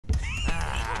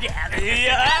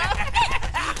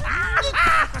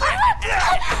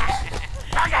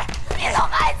放开！别动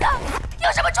孩子！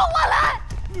有什么冲我来！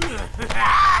放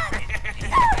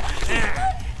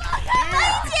开！马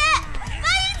英姐，马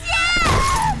英姐！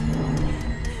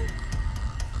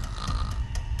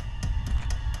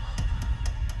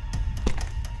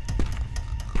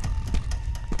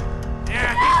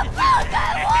放开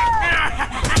我！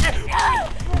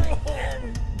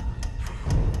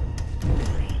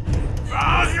放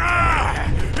开！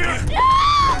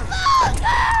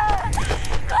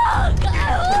放开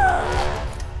我！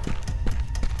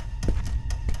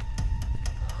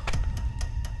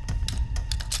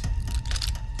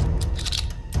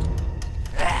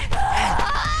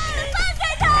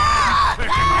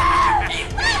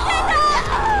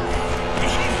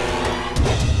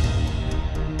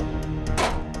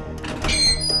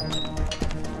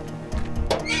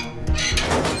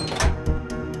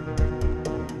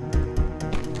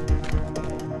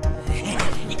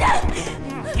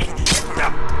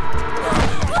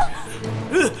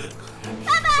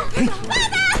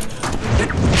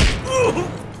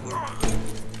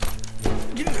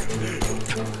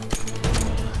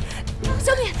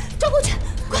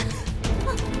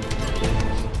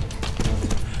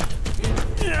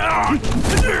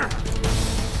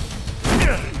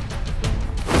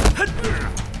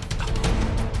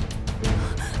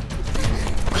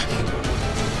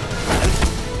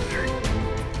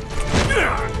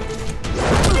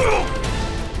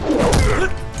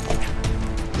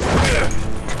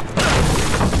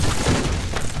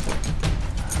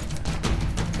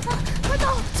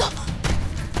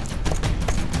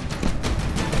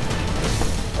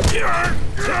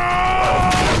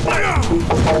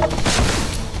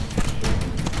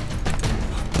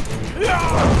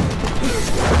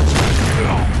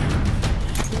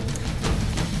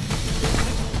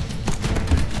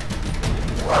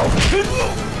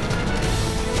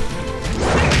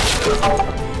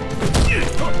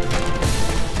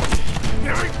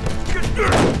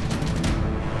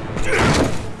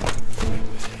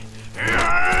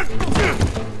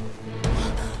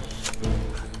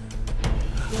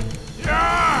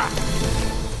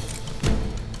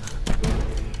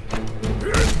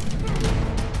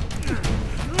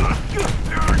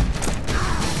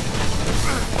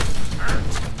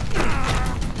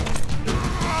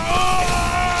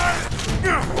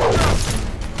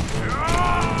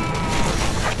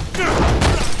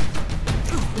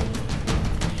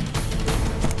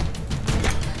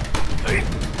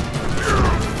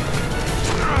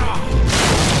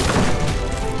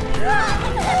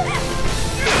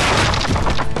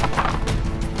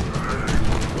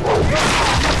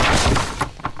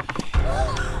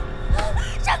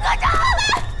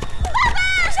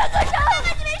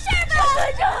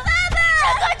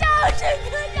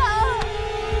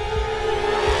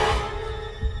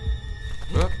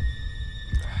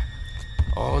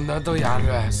那都伢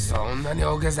子送那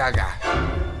牛给啥干？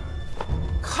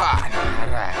看哪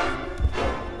来？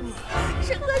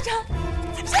沈科长，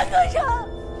沈科长，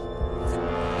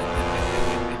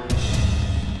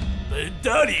本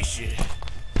大力士，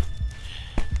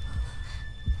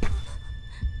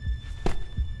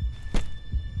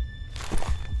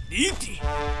你的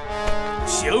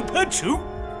小怕丑，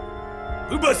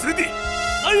不怕死的，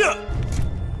哎呀！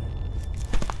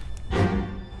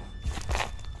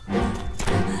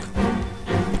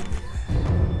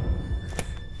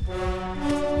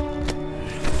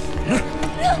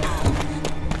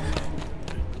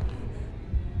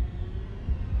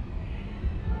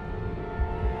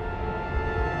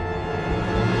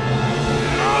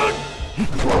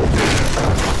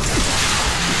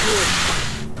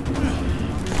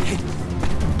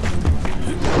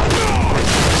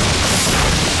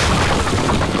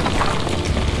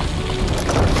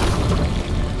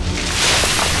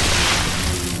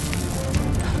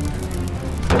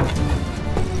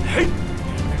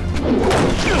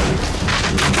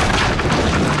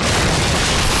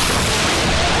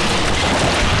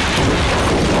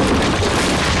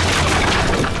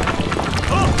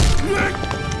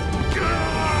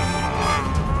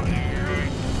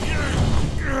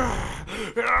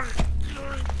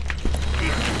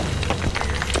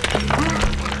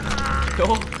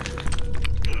 哟，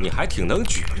你还挺能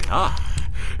举啊！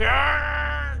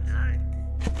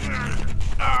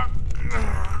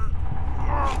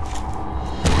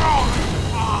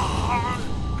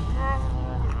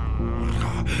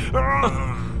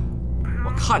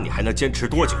我看你还能坚持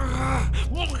多久？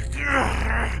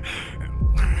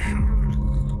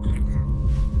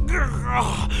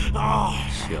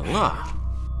行啊，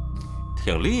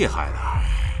挺厉害的。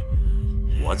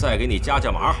我再给你加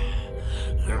加码。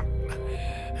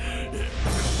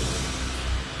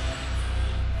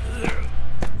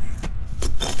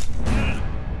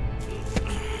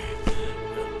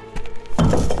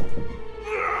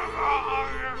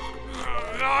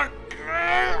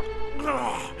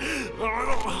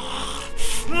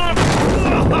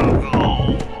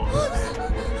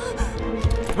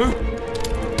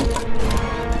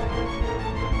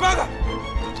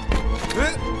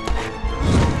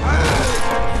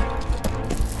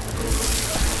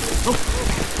走。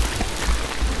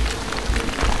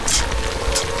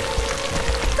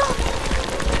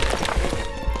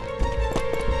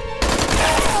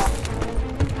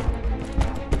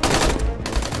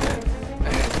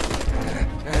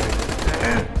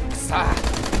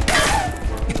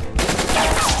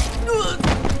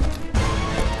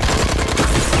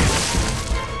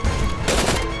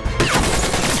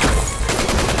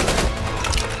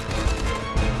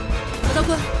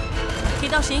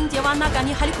新杰は中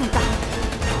に張り込んだ。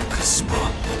鹿島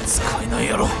使えない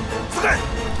やろ。使え。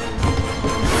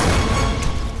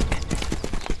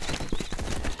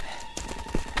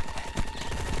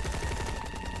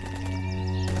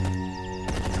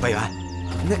委员，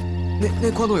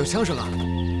那矿洞有枪声啊！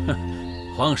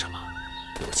哼，慌什么？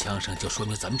有枪声就说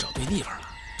明咱们找对地方了。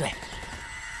对。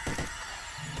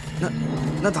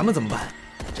那咱们怎么办？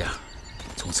这样，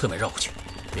从侧面绕过去，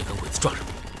别跟鬼子撞上。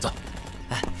走。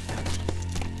哎。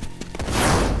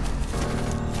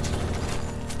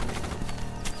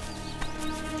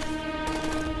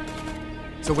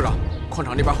 肖部长，矿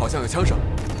场那边好像有枪声，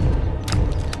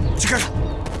去看看。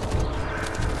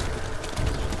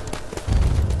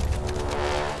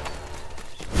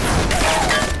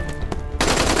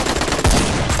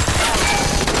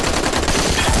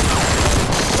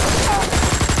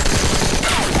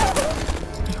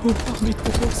哎呦，阿弥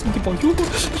陀佛，上帝保佑！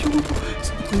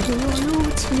哎呦，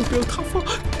千万不要塌方，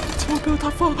千万不要塌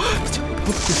方，千万不要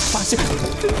被鬼子发现！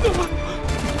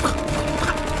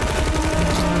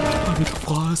阿弥陀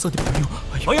佛，上帝保佑！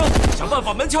王英，想办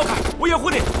法门敲开，我掩护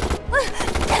你。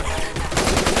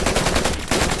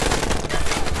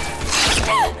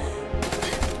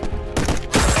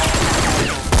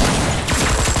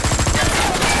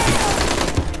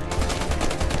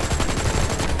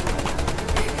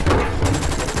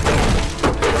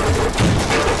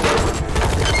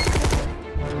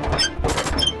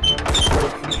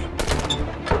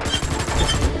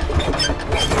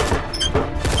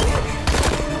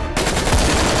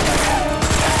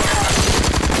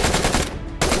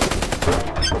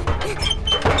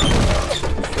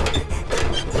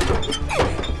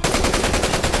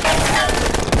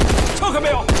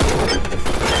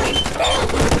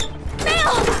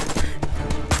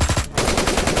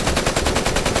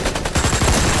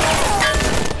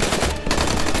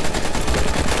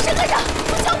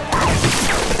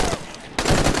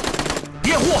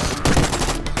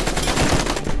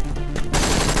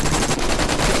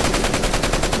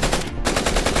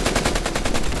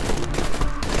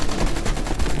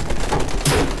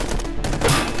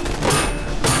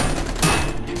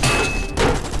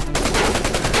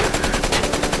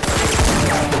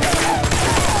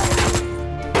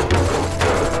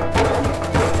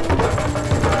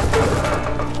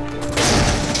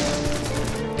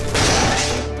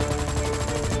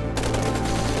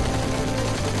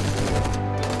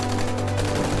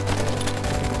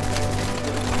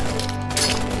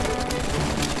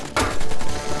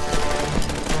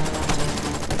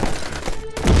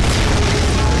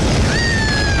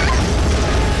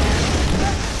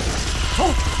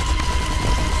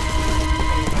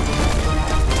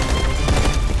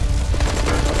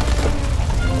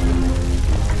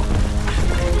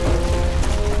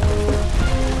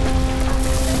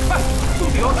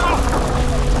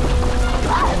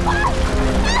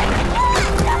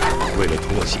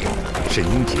沈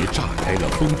英杰炸开了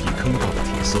封闭坑道的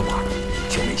铁丝网，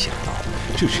却没想到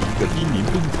这是一个濒临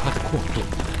崩塌的矿洞，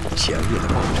强烈的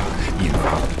爆炸引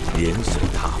发连锁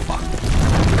塌方。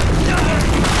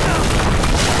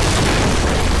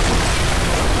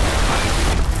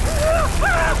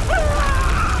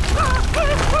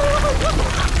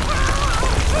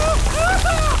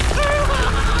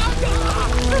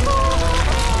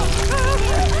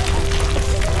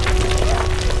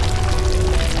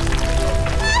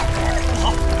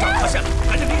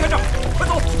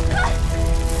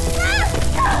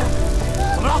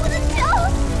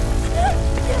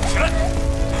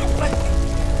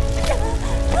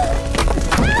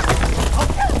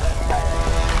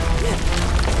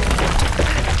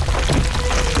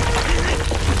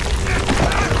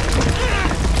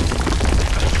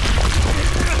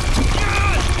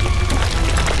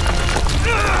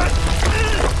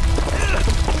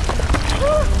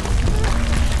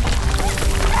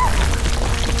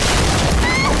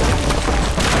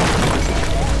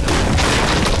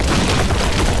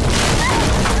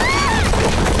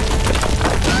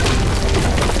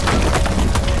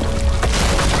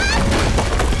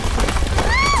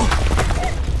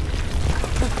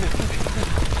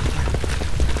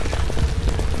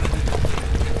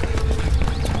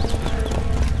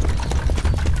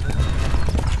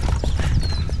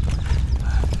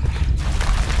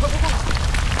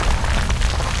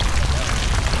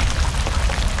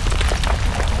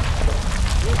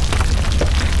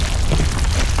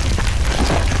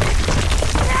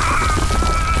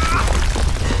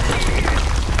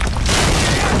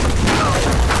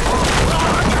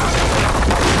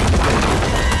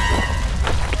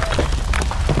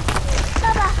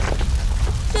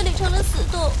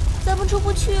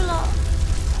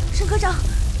科长，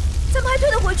咱们还退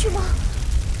得回去吗？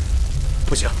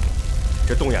不行，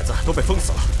这洞眼子都被封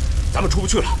死了，咱们出不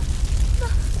去了。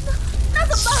那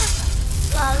怎么办？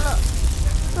完了，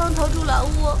刚逃出狼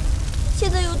窝，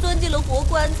现在又钻进了活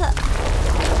棺材。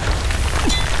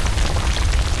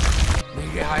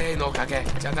逃げ早いのおかげ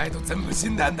じゃないと全部死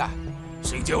んだんだ。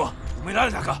神経は埋めら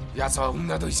れたか？奴は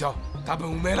女と一緒、多分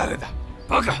埋められた。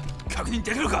バカ、確認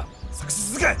できるか？探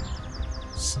し続け。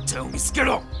失点を見つけ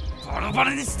ろ。バラバ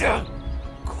ラにしてやる。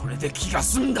これで気が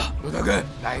済んだ。野田君、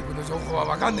内部の情報は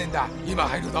分かんねえんだ。今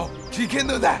入ると危険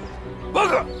なんだ。バ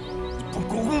カ！日本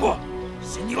国軍は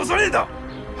死に恐れんだ。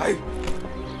はい。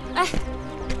哎，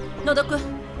野田君、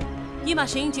今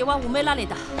神印は埋められ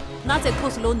た。なぜコ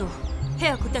ースローヌ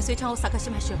早く带水槍を探し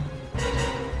ましょう。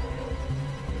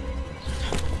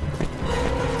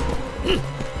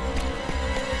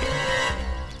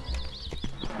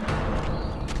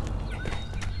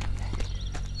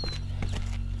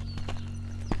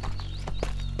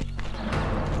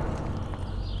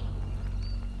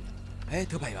哎，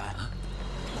特派员，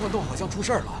矿洞好像出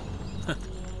事了。哼，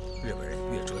日本人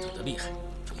越折腾的厉害，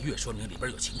就越说明里边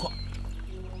有情况。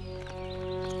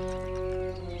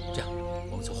这样，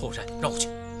我们从后山绕过去，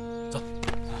走。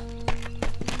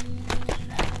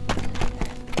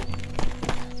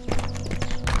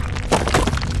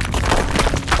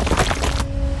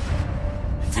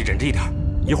你忍着一点，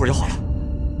一会儿就好了。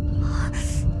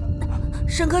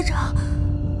沈科长，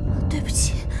对不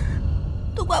起，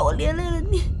都怪我连累了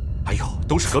你。哎呦，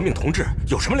都是革命同志，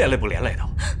有什么连累不连累的？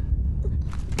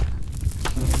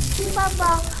爸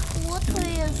爸，我腿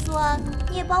也酸，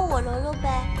你也帮我揉揉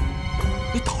呗。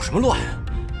你捣什么乱啊？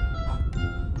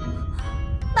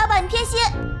爸爸，你偏心，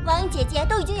王英姐姐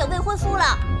都已经有未婚夫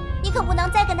了，你可不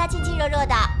能再跟她亲亲热热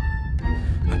的。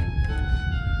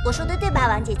我说的对吧，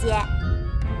王姐姐？哎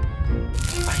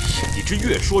呀，你这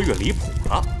越说越离谱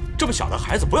了！这么小的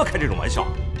孩子不要开这种玩笑。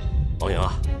王莹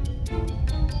啊，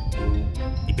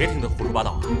你别听他胡说八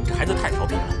道啊，这孩子太调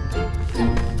皮了。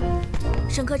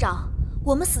沈科长，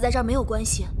我们死在这儿没有关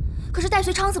系，可是戴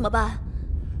随昌怎么办？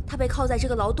他被铐在这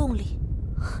个牢洞里，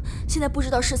现在不知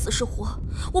道是死是活，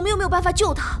我们又没有办法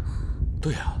救他。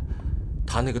对啊，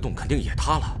他那个洞肯定也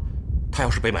塌了，他要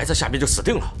是被埋在下面就死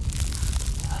定了。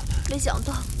没想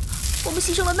到我们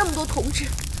牺牲了那么多同志，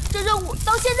这任务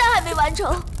到现在还没完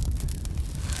成。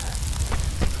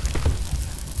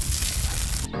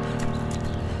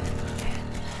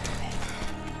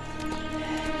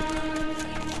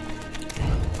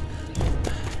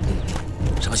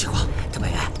什么情况？特派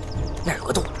员，那儿有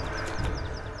个洞。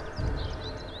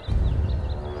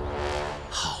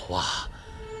好啊，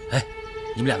哎，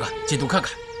你们两个进洞看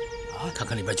看，看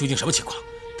看里面究竟什么情况。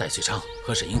戴随昌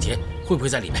和沈英杰会不会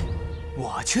在里面？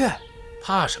我去，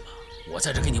怕什么？我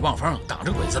在这给你望风挡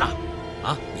着鬼子呢。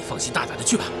啊，你放心大胆的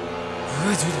去吧。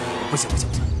不行，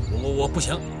我不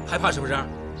行，害怕是不是？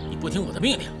你不听我的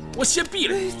命令，我先毙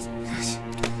了你。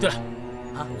对了，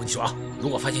啊，我跟你说啊，如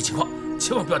果发现情况，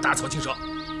千万不要打草惊蛇。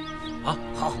啊，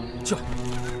好，去吧。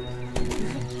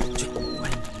去，快！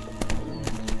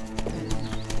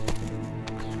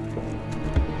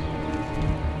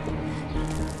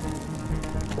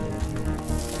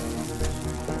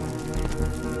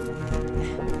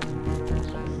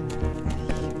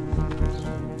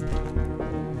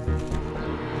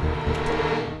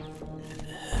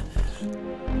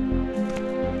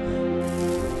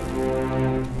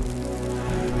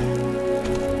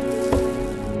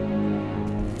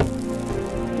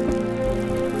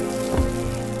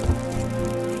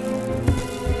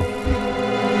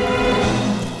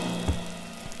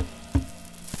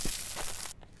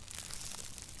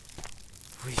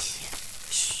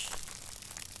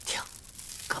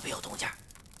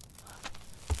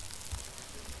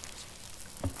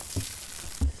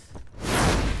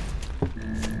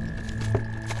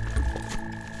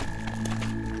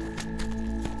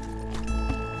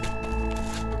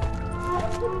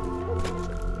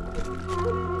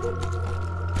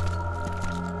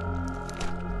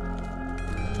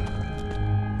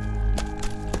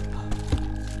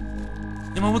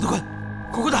山本君、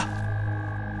ここだ。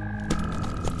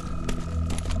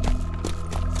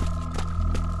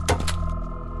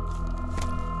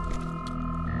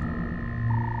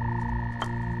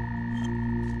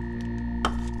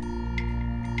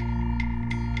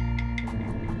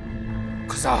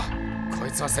クソ、こ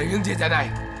いつは千雲寺じゃな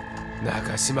い。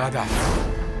中島だ。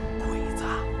鬼子，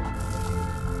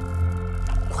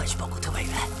快去报告特派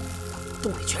员，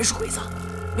洞里全是鬼子，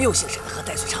没有姓沈的和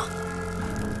戴随昌。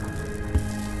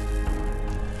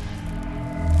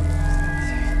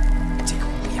这个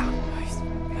乌鸦，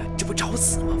这不找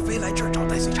死吗？非来这儿找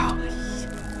戴随昌。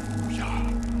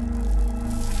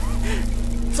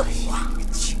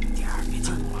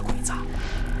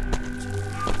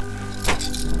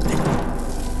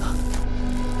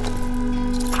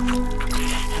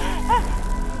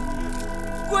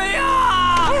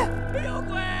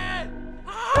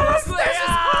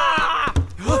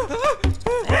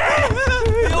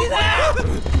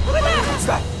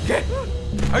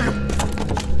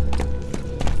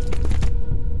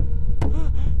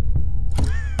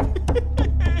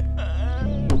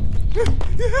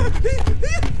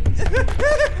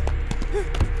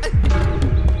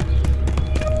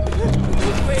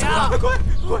了！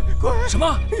鬼！什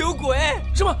么？有鬼！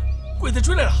什么？鬼子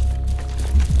追来了！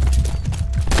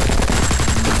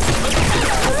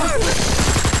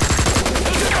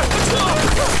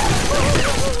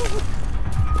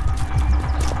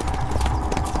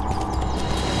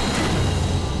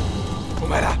お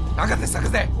前ら中で探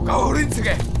せ。他は俺につ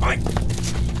け。はい。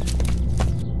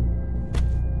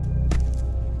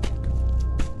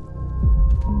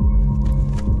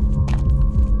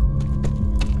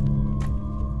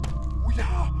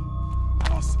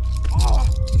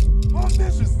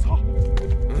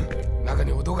中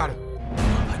に音がある。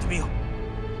入ってみよう。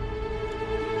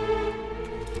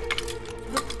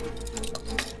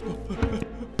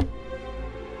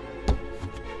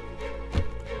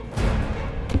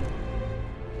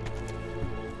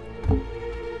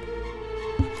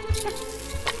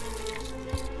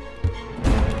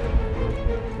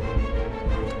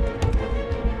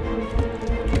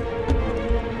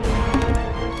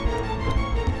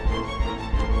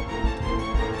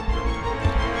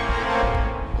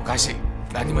おかしい。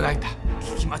何もないんだ。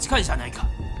聞き間違いじゃないか。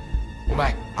お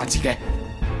前あっち行け。く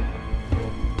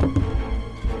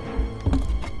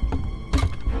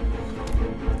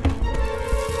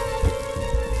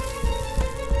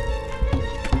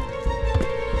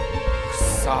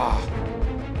そー、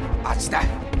あっちだ。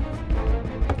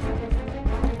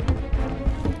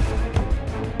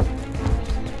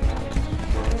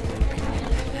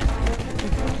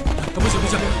不行不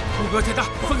行，目标太大，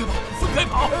分开跑，分开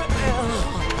跑！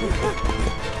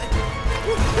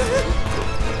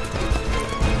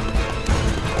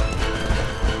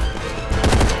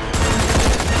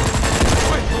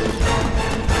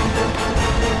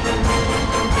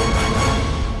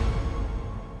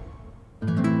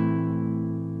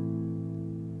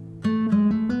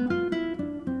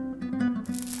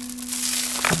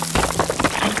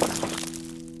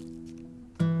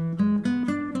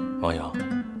王莹，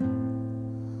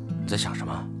你在想什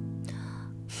么？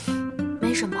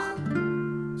没什么，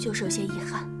就是有些遗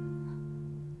憾。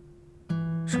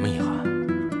什么遗憾？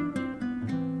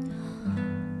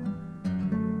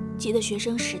记得学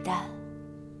生时代，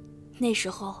那时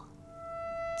候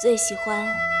最喜欢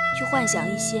去幻想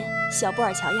一些小布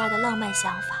尔乔亚的浪漫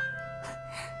想法，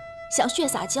想血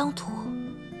洒疆土，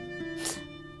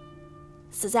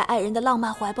死在爱人的浪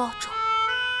漫怀抱中。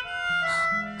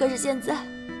可是现在，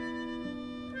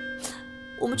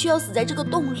我们却要死在这个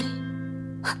洞里，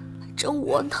真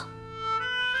窝囊。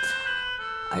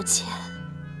而且，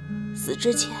死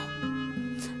之前，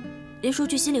连说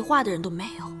句心里话的人都没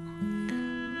有。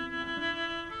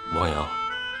王莹，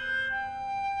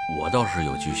我倒是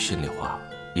有句心里话，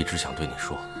一直想对你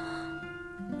说。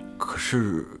可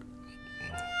是，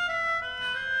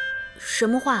什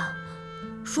么话？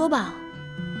说吧，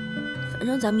反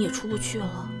正咱们也出不去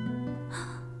了。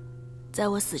在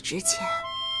我死之前，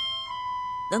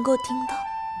能够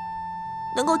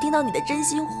听到你的真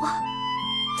心话，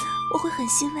我会很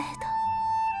欣慰的。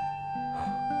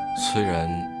虽然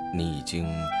你已经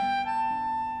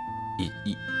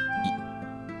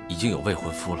有未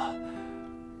婚夫了，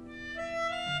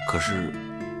可是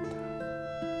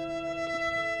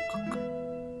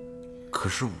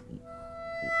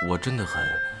我真的很，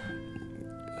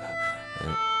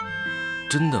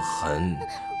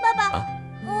爸爸，啊，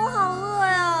我好饿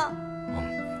呀！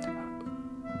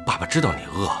爸爸知道你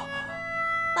饿。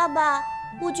爸爸，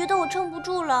我觉得我撑不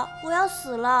住了，我要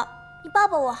死了，你抱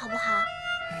抱我好不好？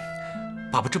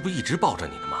爸爸这不一直抱着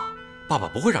你呢吗？爸爸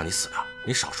不会让你死的，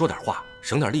你少说点话，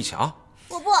省点力气啊！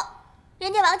我不，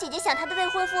人家王姐姐想她的未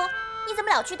婚夫，你怎么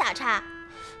老去打岔？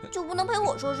就不能陪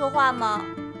我说说话吗？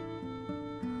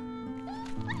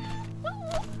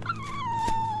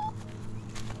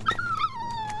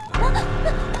爸爸，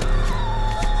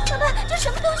这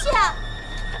什么东西啊？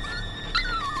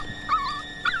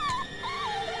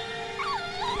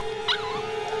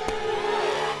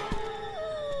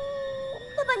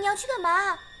爸爸，你要去干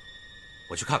嘛？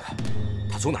我去看看，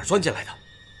他从哪儿钻进来的。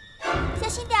小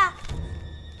心点儿！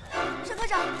沈科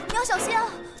长，你要小心啊！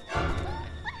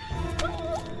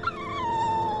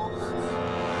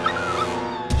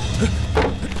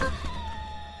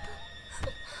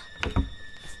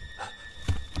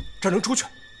这儿能出去，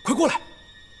快过来！来，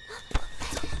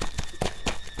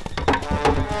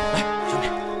兄弟。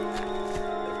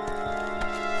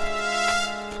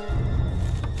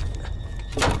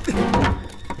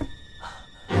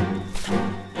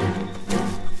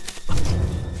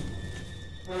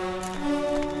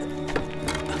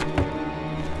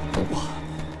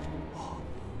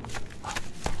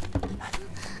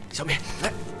小敏，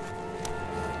来。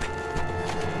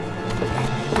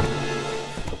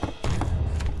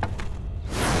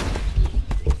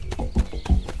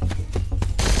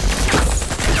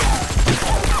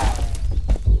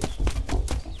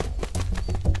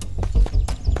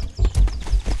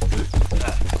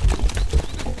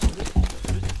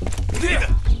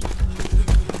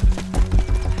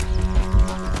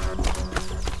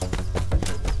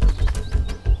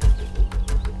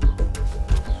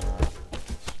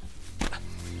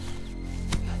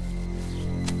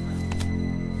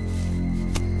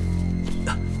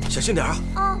小心点啊！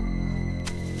啊。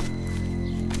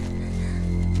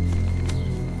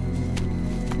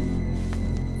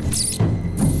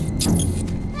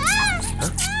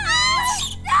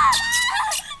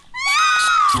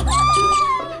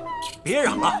别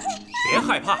嚷了，别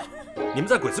害怕，你们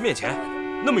在鬼子面前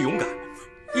那么勇敢，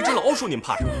一只老鼠你们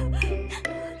怕什么？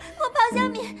我庞小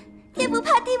敏，天不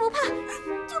怕地不怕，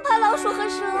就怕老鼠和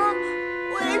蛇。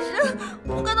我也是，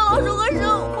我看到老鼠和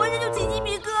蛇，浑身就起鸡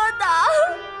皮疙瘩。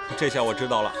这下我知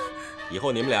道了，以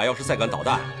后你们俩要是再敢捣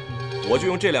蛋，我就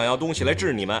用这2样东西来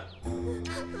治你们。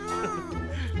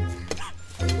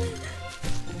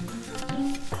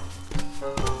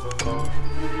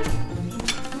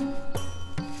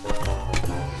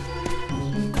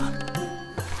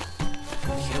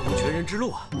天无绝人之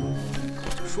路啊！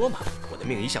我就说嘛，我的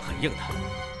命一向很硬的。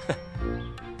哼，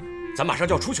咱马上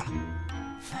就要出去了。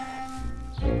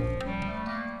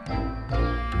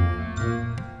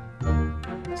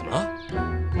怎么了？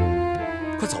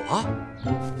快走啊！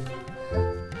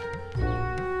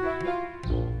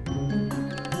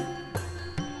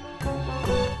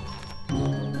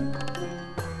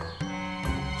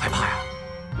害怕呀？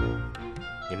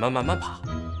你们慢慢爬，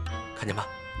看见吗？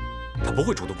他不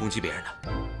会主动攻击别人的。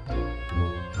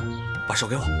把手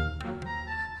给我，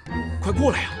快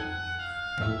过来呀！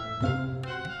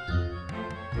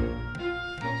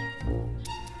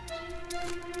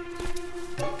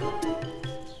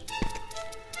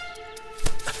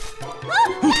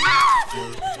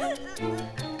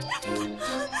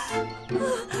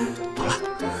好了，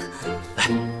来，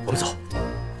我们走。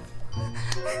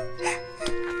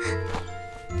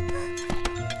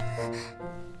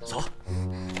走。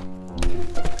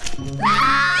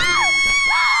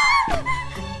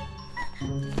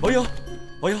王英，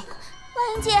王英，王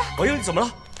英姐，王英，你怎么了？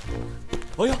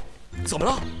王英，怎么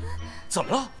了？怎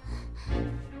么了？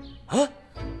啊？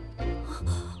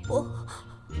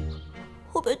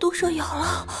我被毒蛇咬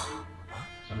了。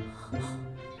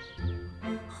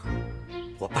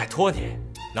我拜托你，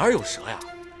哪有蛇呀？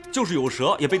就是有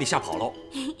蛇也被你吓跑喽。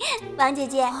王姐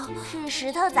姐，是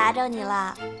石头砸着你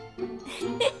了。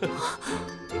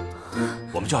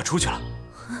我们就要出去了，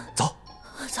走。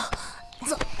走，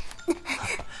走，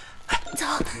走。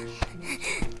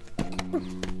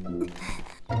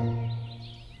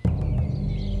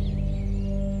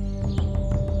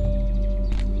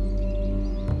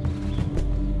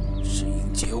神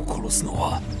英杰を殺すの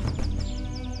は、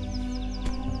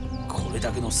これ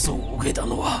だけの損を受けた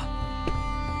のは、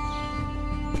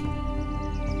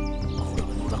これは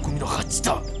野田組の発注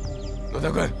だ。野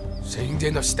田君、神英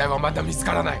杰の死体はまだ見つ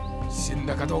からない。死ん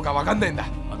だかどうかわかんないんだ。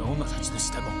あの女たちの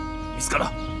死体も見つから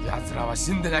ん。奴らは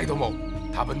死んでないと思う。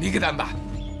多分逃げたんだ。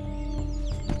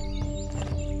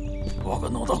我が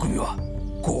野田組は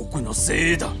5億の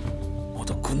精鋭だ。ま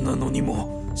だこんなのに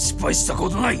も失敗したこ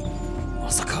とない。ま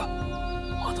さか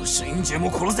あの神英杰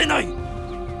も殺せない。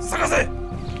探せ、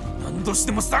何とし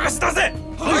ても探し出せ。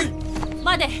はい。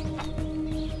待て、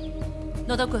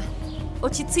野田君、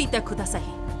落ち着いてください。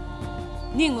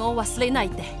任務を忘れない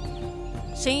で。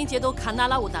神英杰とカナ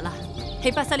ラをだら、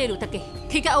ヘパされるだけ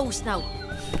怪我を失う。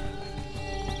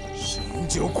神英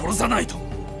杰を殺さないと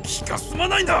気が済ま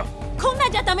ないんだ。こんな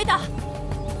んじゃダメだ。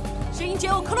神英杰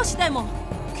を殺しても、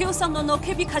清さんの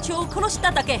警備課長を殺し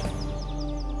ただけ。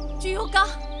重要か？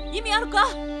意味あるか？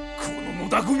この野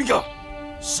田組が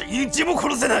神英杰も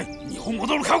殺せない。日本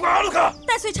戻る顔があるか？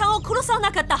大水ちゃんを殺さ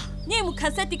なかった。任務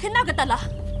完成できなかったら、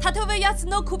たとえ奴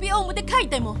の首を持って書い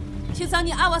ても、中さん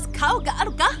に合わす顔があ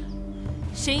るか？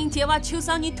神英杰は中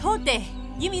さんにとって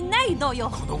意味ないのよ。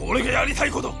この俺がやりた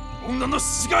いこと、女の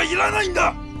死がいらないん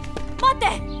だ。待って、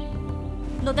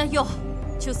野田よ、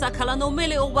中さんからの命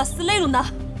令を忘れるな。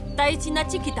大事な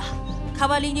時期だ。代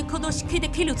わりに殺しで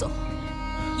きるぞ。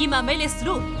今命令す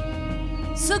る。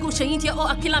すぐ神英杰を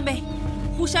諦め、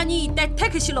放射に行って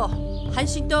撤去しろ。阪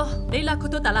神と連絡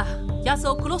取ったら、奴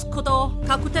を殺すことを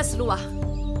確定するわ。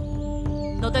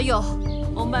野田よ、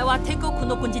お前は帝国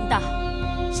の軍人だ。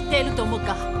知っていると思う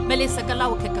か？命令逆ら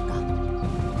う結果か。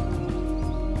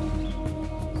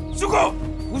諸子、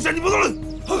本社に戻る。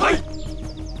はい。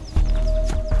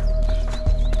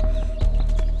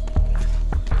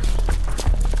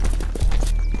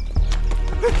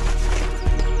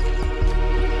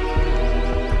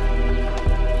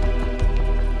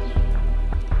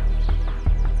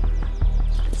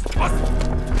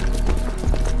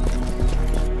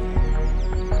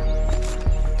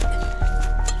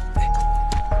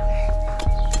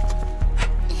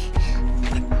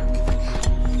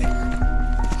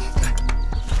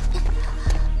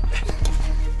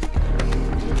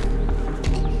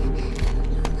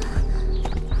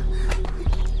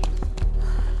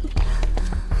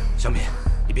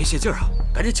泄劲儿啊！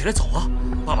赶紧起来走啊！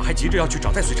爸爸还急着要去找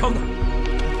戴穗昌呢。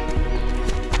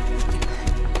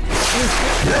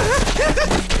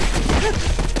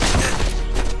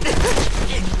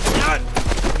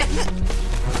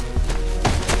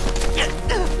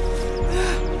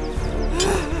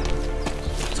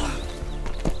走。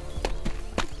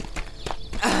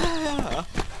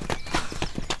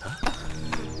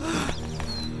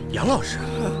杨老师，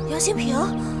杨新平，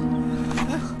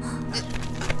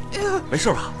没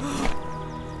事吧？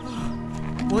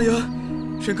王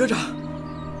莹，沈科长，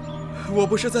我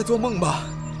不是在做梦吧？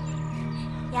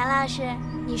杨老师，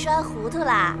你说糊涂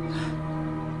啦？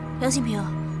杨新平，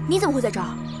你怎么会在这儿？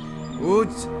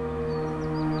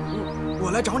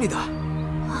我来找你的，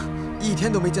一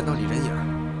天都没见到你人影，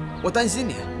我担心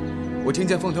你。我听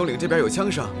见凤头岭这边有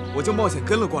枪声，我就冒险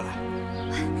跟了过来。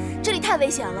这里太危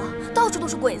险了，到处都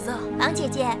是鬼子。王姐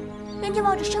姐，人家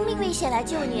冒着生命危险来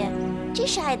救你，真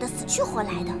是爱得死去活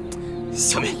来的。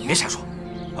小敏，别瞎说，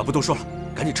不多说了，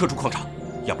赶紧撤出矿场，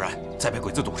要不然再被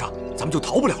鬼子堵上，咱们就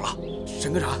逃不了了。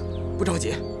沈科长，不着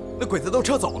急，那鬼子都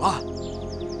撤走了。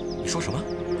你说什么？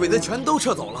鬼子全都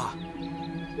撤走了。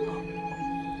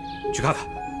去看看。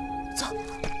走，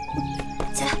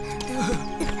起来。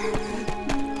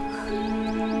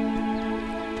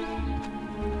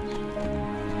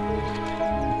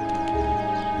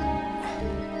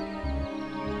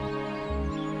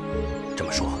这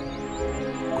么说，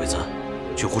鬼子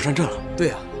去湖山镇了？对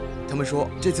呀，他们说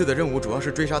这次的任务主要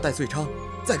是追杀戴穗昌，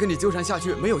再跟你纠缠下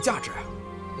去没有价值。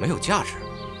没有价值？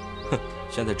哼！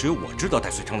现在只有我知道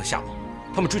戴穗昌的下落，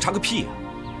他们追查个屁呀！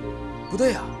不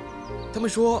对呀，他们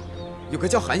说有个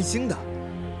叫韩星的，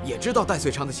也知道戴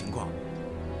穗昌的情况。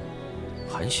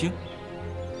韩星？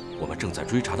我们正在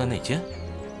追查的那间？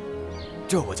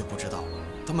这我就不知道了，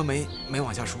他们没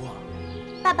往下说。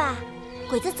爸爸，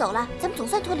鬼子走了，咱们总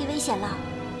算脱离危险了。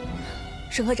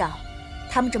沈科长，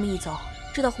他们这么一走，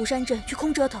知道湖山镇去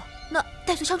空折腾，那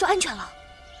戴穗昌就安全了。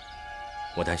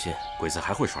我担心鬼子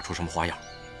还会耍出什么花样，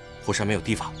湖山没有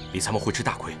提防，李参谋会吃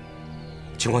大亏。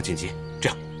情况紧急，这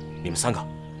样，你们3个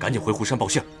赶紧回湖山报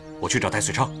信，我去找戴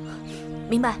穗昌。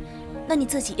明白，那你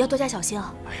自己要多加小心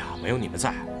啊。哎呀，没有你们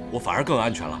在，我反而更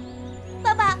安全了。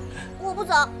爸爸，我不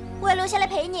走，我要留下来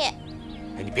陪你。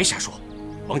哎，你别瞎说，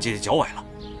王姐姐脚崴了，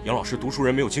杨老师读书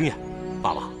人没有经验，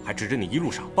爸爸还指着你一路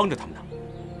上帮着他们呢。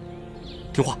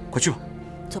听话，快去吧。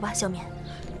走吧，小敏。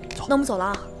走，那我们走了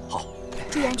啊。好，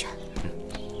注意安全。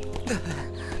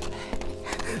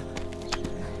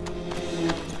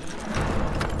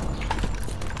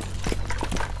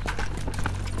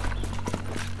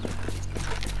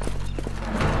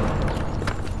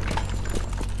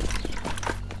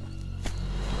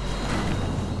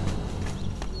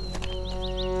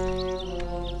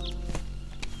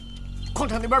矿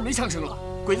场那边没枪声了，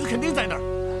鬼子肯定在那儿。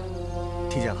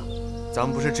听见了，咱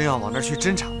们不是真要往那儿去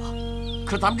侦查吗？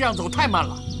可咱们这样走太慢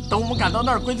了，等我们赶到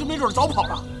那儿，鬼子没准早跑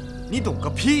了。你懂个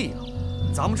屁呀！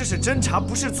咱们这是侦查，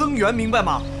不是增援，明白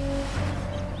吗？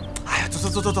哎呀，走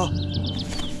走走走走。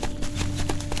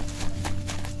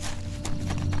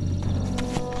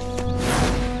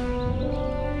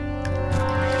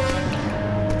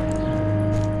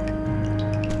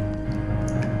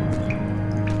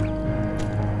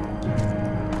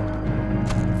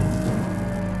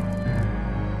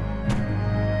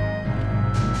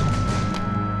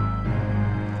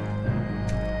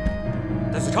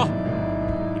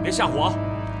吓唬啊！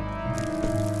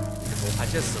这周汉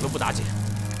奸死了不打紧，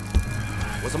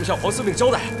我怎么向黄司令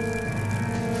交代？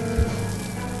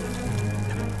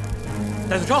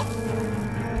戴穗昌，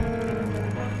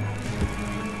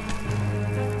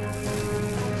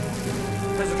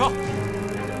戴穗昌，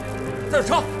戴穗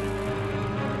昌，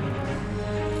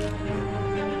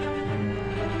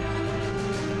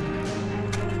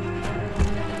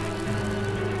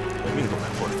我命都快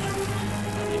豁出去，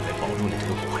也得保住你这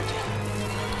个狗汉奸。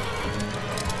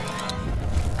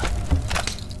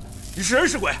你是人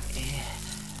是鬼？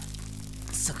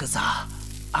四个长，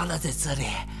阿拉在这里。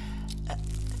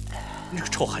你个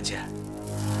臭汉奸，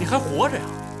你还活着呀？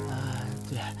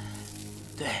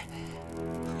对。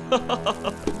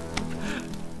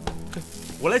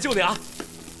我来救你啊！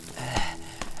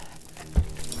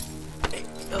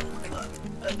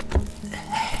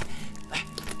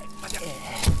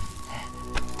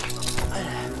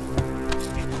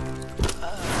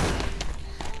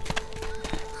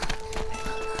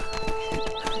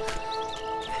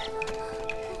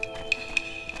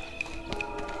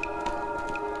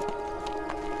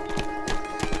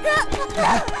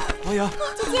王莹，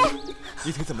姐姐，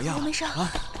你腿怎么样？我没事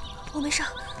啊，我没事。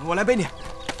我来背你。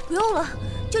不用了，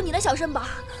就你那小身板。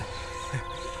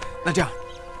那这样，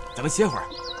咱们歇会儿，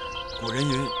古人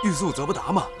云欲速则不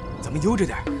达嘛，咱们悠着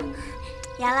点。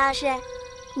杨老师，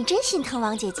你真心疼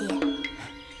王姐姐。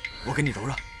我给你揉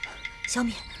揉。小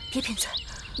敏，别贫嘴。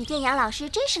你跟杨老师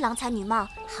真是郎才女貌，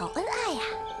好恩爱呀。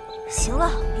行了，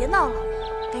别闹了，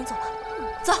赶紧走吧。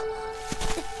走。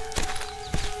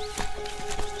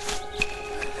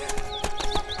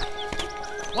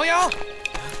王阳，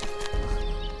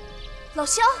老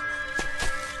萧。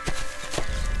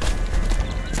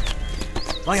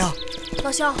王阳，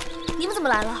老萧，你们怎么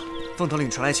来了？凤头岭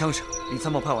传来枪声，李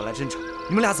参谋派我来侦查。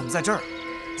你们俩怎么在这儿？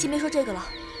先别说这个了，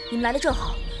你们来的正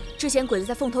好。之前鬼子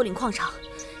在凤头岭矿场，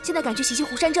现在赶去袭击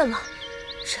湖山镇了。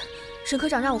沈科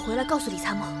长让我回来告诉李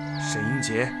参谋。沈英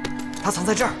杰，他藏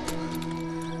在这儿。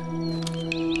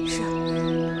是，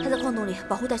他在矿洞里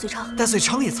保护戴穗昌。戴穗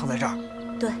昌也藏在这儿。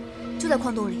对，就在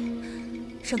矿洞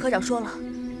里。沈科长说了，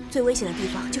最危险的地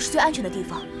方就是最安全的地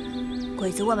方。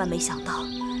鬼子万万没想到，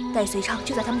戴穗昌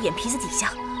就在他们眼皮子底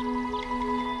下。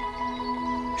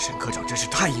沈科长真是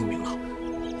太英明了。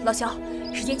老萧，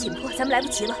时间紧迫，咱们来不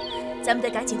及了，咱们得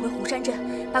赶紧回湖山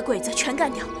镇，把鬼子全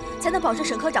干掉，才能保证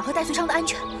沈科长和戴穗昌的安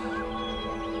全。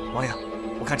王阳，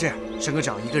我看这样，沈科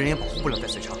长一个人也保护不了戴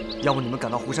穗昌，要不你们赶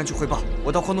到湖山去汇报，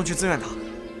我到矿洞去增援他。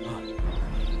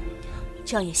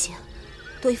这样也行，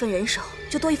多一份人手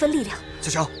就多一份力量。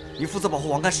小乔，你负责保护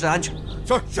王干事的安全。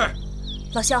是。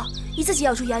老萧，你自己也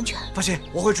要注意安全。放心，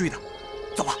我会注意的。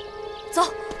走吧。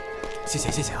走。谢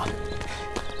谢啊。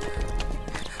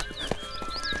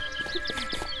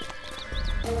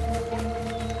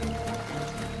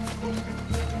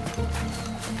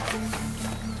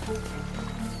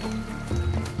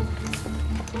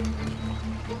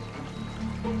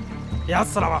や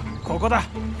つらはここだ。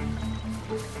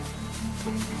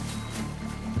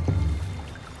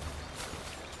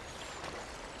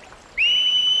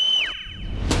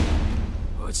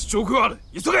上空ある、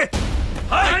急げ。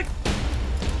はい。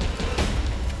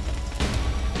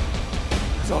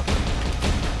走。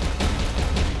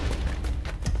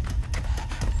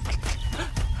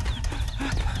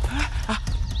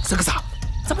沈科长，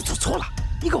咱们走错了，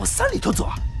你给我山里头走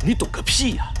啊！你懂个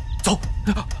屁呀！走。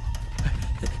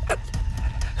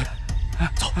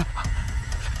走。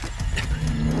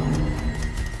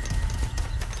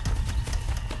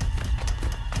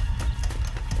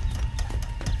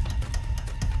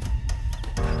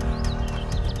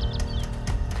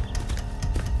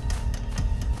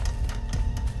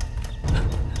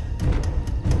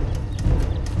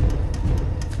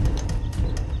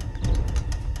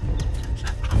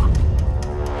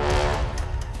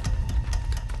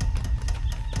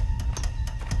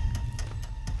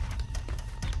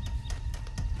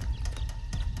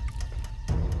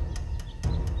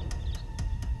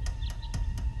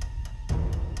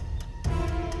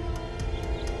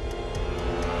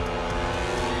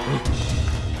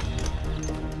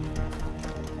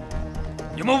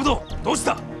山本、どうし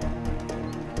た？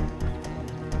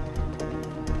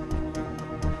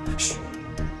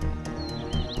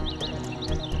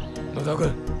野田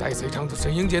君、戴穗昌と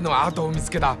沈英杰の後を見つ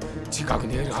けた。近く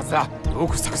にいるはずだ。よ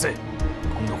く探せ。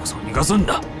今度こそ逃がすん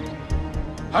だ。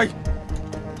はい。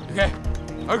行け。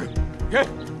早く行け。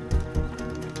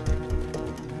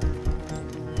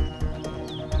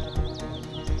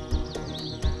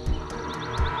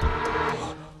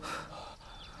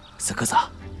沈科长。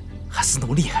还是那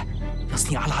么厉害，要是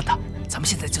听阿拉的，咱们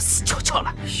现在就死翘翘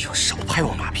了。哎呦，少拍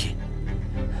我马屁！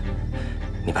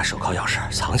你把手铐钥匙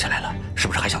藏起来了，是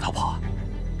不是还想逃跑啊？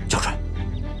交出来！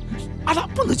阿拉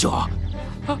不能交啊！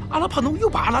阿拉怕侬又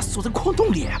把阿拉锁在矿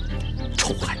洞里。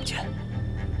臭汉奸！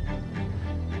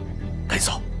赶紧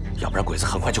走，要不然鬼子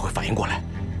很快就会反应过来。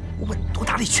我们躲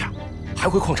哪里去啊？还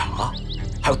回矿场啊？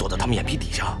还要躲到他们眼皮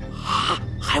底下啊？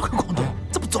还回矿洞？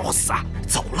这不作死啊！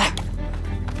走了。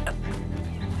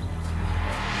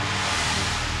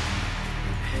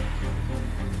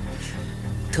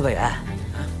特派员，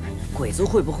鬼子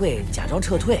会不会假装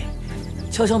撤退，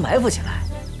悄悄埋伏起来，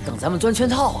等咱们钻圈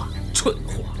套啊？蠢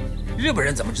货！日本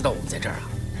人怎么知道我们在这儿啊？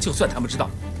就算他们知道，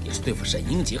也是对付沈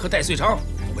英杰和戴穗昌，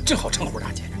我们正好趁火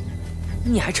打劫。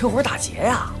你还趁火打劫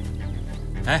呀？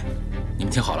哎，你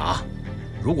们听好了啊！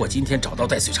如果今天找到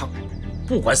戴穗昌，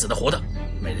不管死的活的，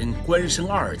每人官升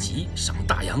2级，赏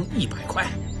大洋100块。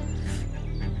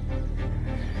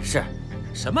是。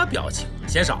什么表情？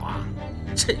嫌少啊？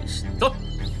真是的，走。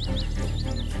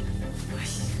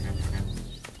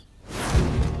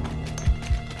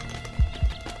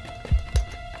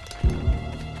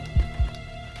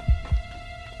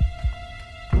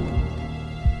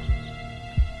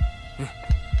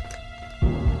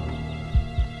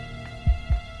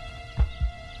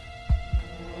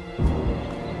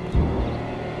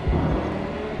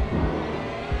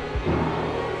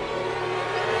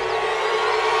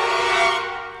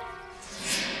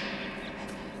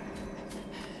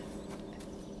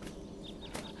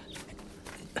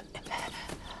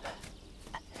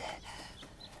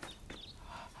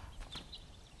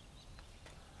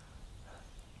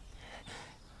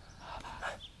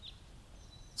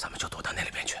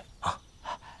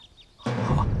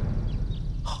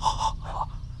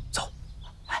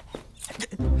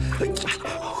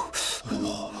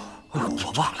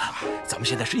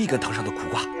现在是一根藤上的苦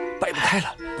瓜，掰不开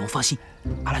了。侬放心，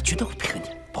阿拉绝对会配合你，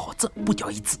保证不掉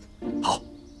一字。好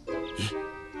，1、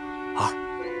2、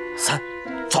3，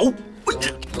走！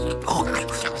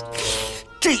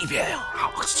这边呀，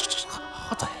好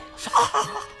的。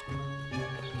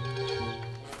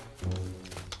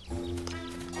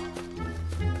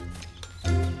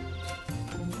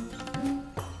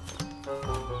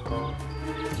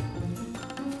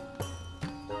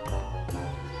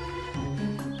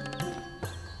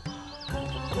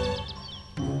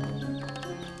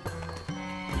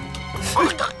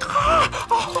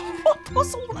我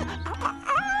松了！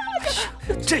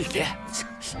这边，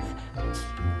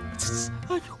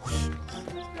哎呦，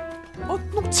哦，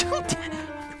弄轻点。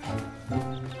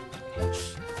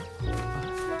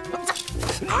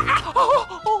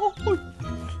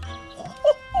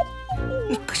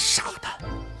你个傻蛋！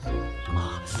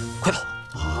快跑！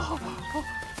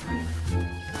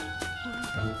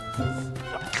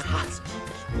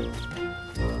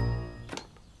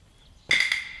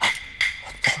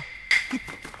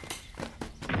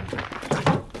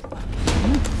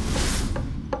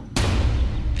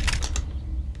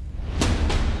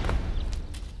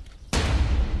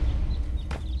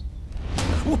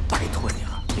我拜托你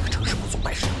了，一个成事不足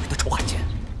败事有余的臭汉奸！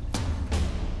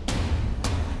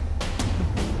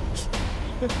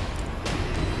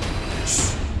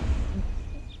嘘。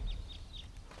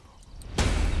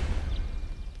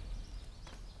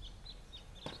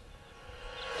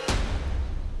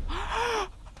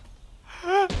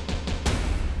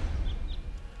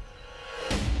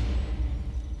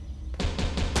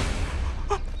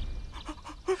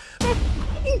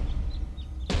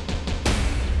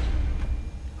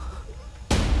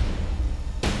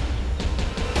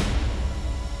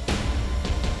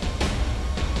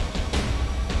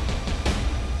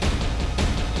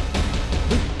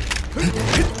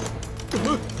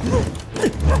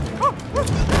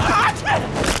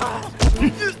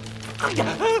加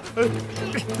油！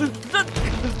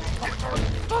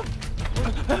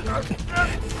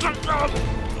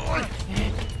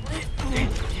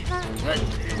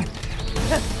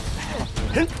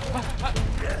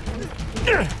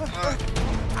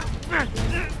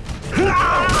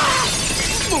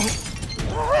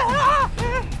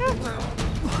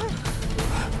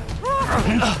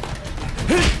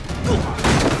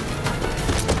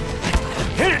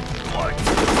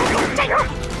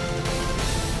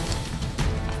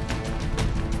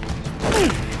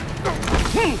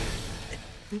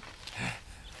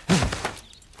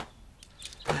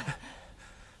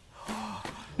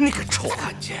你个臭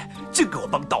汉奸，净给我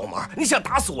帮倒忙！你想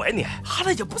打死我呀你？阿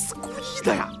拉也不是故意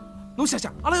的呀！侬想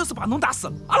想，阿拉要是把侬打死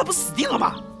了，阿拉不死定了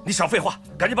吗？你少废话，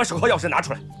赶紧把手铐钥匙拿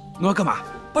出来！侬要干嘛？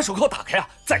把手铐打开啊！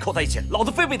再扣在一起，老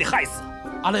子非被你害死！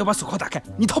阿拉要把手铐打开，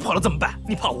你逃跑了怎么办？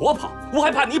你怕我跑，我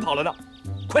还怕你跑了呢！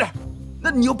快点！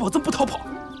那你要保证不逃跑，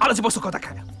阿拉就把手铐打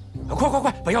开。快快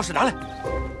快，把钥匙拿来！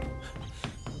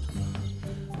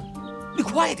你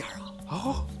快点啊！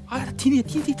哦，哎，停！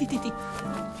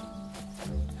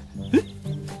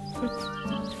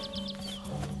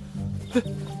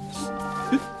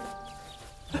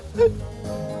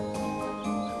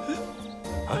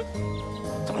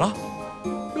怎么了？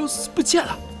钥匙不见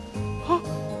了，啊，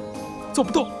找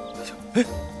不到。哎，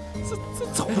这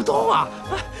找不到啊！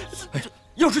哎，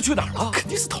钥匙去哪儿了？肯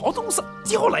定是逃动上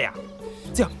掉了呀。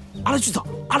这样，阿拉去找。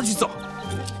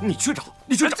你去找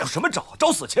什么找？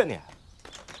找死去你！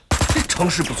成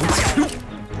事不足，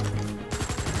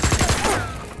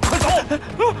快走！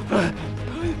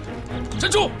站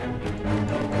住！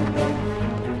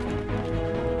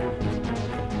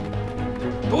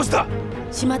どうした？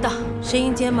島田、シェイ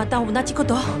ンジェンまた同じこ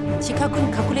と。近く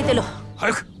に隠れてる。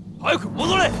早く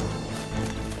戻れ！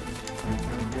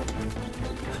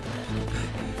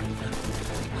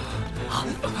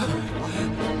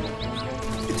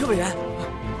这位人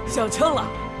响枪了。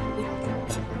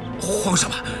慌什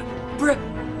么？不是，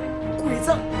鬼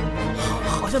子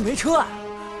好像没车啊。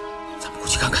咱们过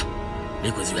去看看，离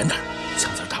鬼子远点，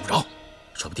枪子打不着，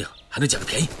说不定还能捡个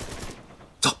便宜。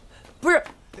走。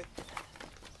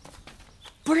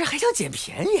不是还想捡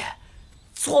便宜？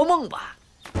做梦吧！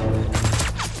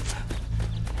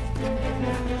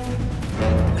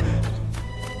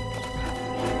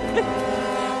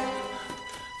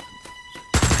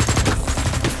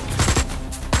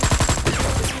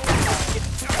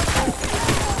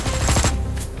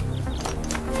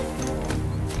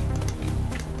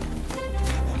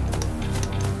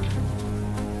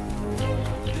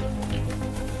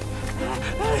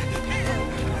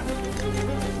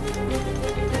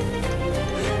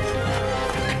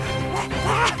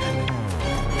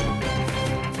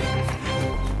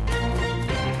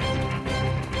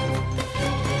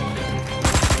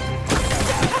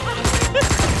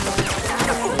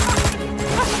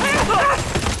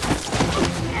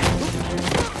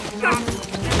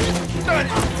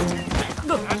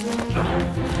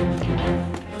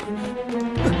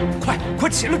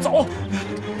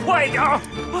快点儿！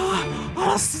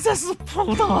啊，实在是跑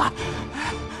不动啊！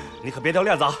你可别掉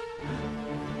链子啊！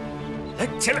来，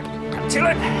起来，起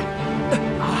来！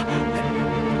啊！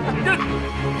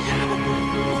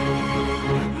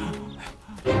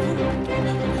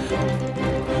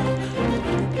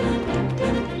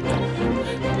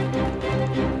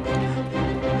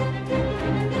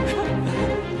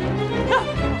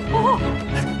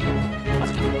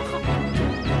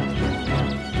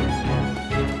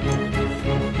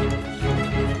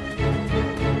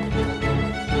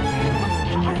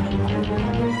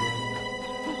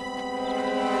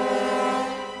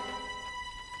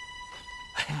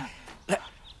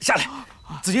下来，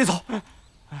自己走，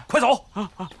快走，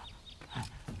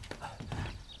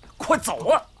快走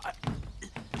啊！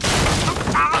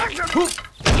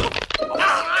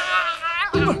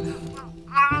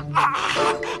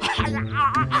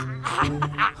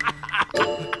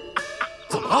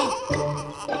怎么了？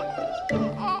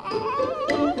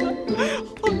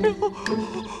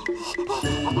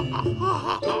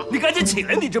你赶紧起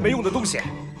来，你这没用的东西！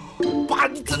爸，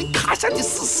你这里卡下去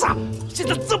试试啊！现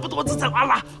在这么多只整阿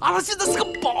拉，阿拉现在是个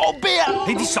宝贝啊！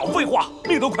哎，你少废话，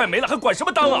命都快没了，还管什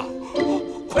么当啊？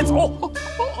快走！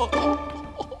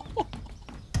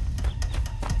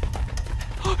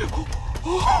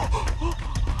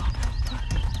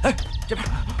哎，这边，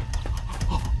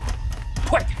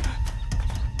快点！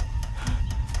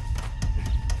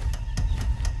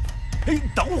哎，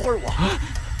等会儿我。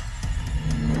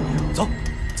走，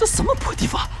这什么破地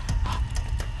方？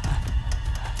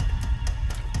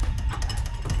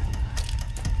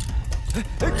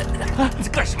你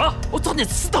干什么？我找点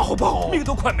吃的好不好？命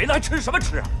都快没了，还吃什么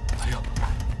吃啊？哎呦，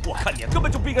我看你根本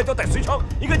就不应该叫带随枪，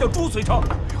应该叫猪随枪。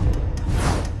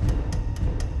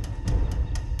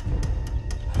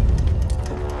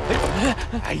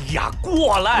哎呀，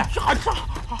过来！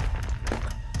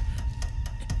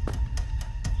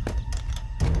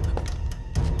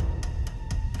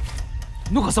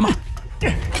弄个什么？哎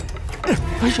呀，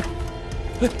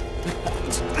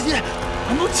哎呀，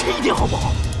弄轻一点好不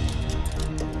好？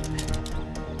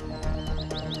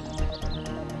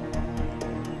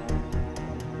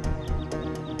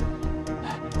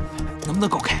能不能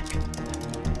搞开？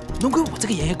能给我这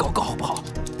个爷爷搞搞好不好？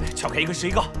撬开一个是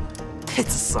一个，太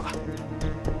自私了。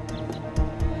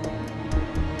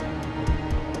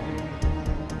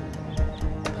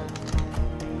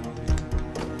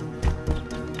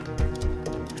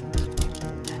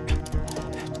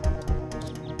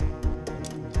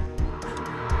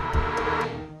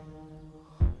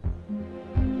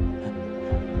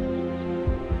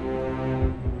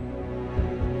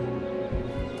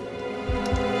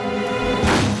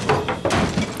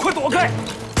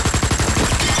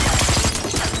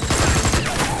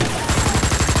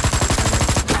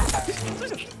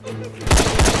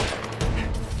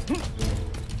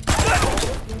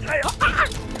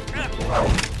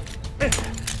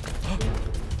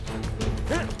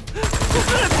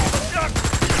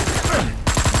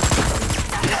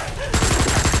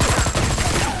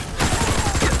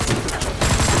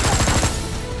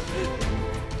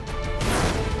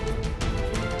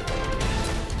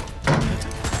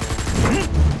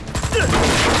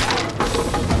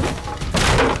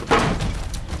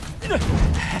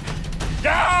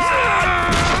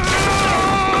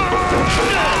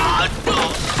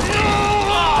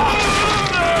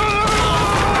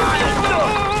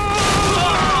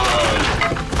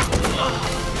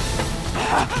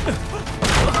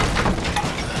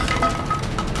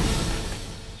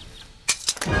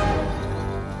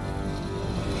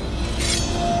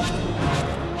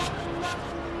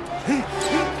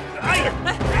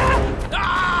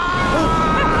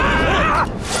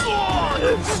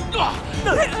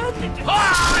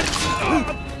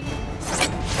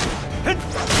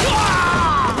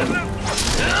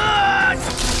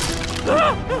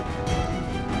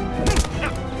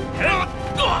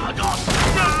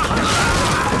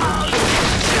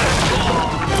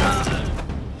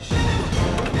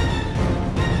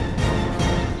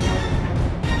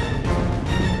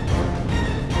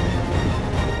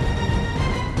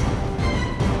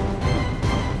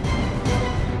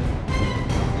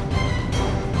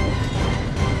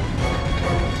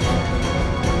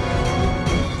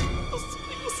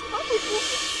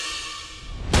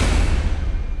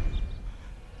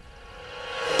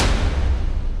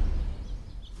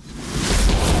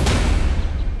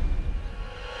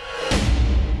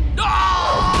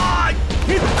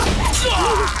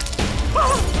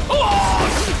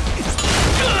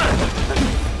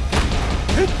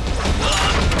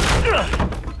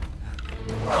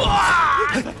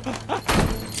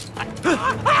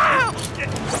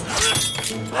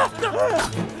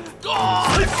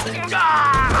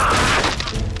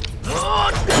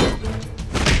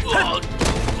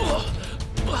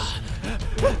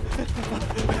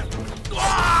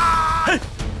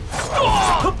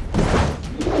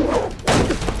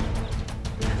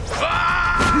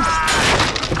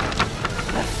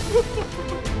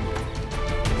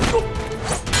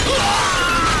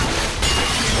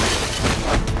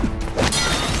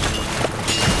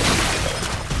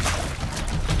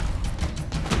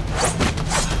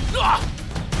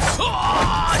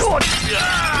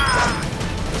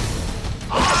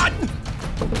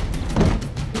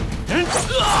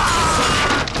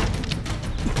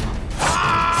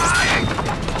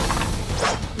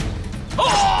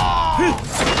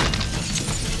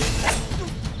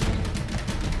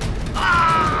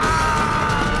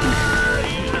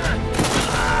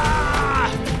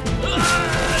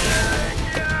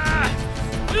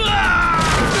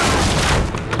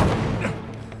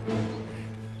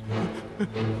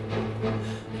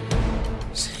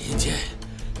沈一杰，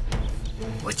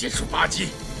我剑术8级，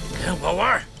跟我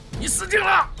玩，你死定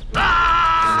了！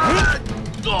啊！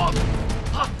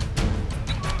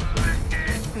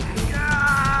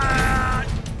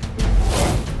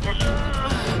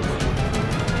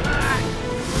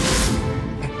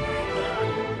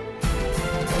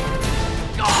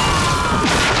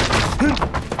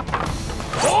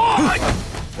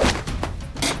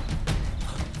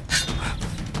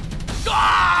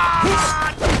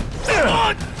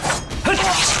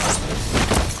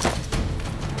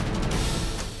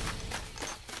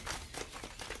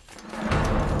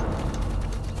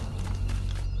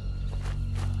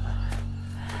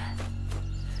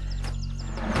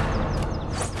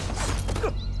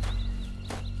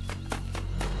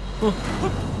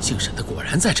姓沈的果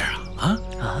然在这儿啊！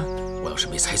我要是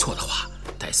没猜错的话，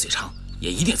戴遂昌也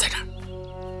一定在这儿。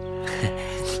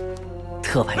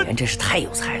特派员真是太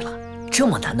有才了，这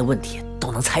么难的问题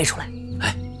都能猜出来。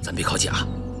哎，咱别靠近啊，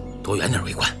躲远点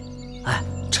围观。哎，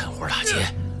趁火打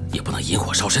劫，也不能引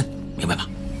火烧身，明白吗？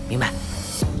明白。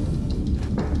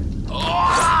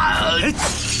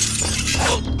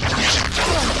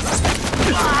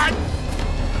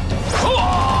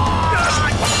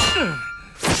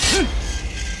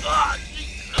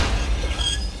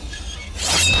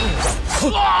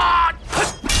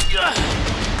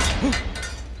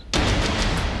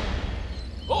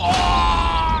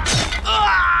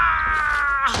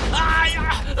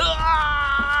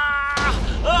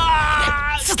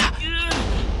刺他！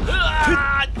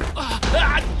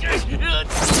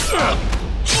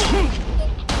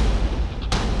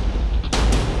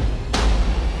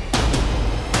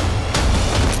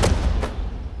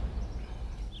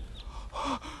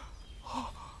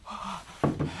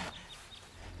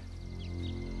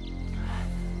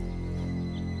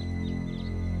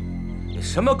你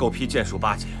什么狗屁剑术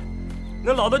8级？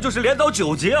那老的就是镰刀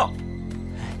9级啊！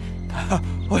哎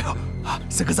呦，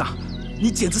沈科长，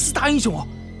你简直是大英雄哦！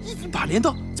一把镰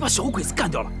刀就把小鬼子干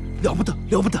掉了，了不得，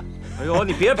了不得！哎呦，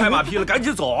你别拍马屁了，赶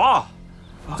紧走啊！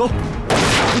走。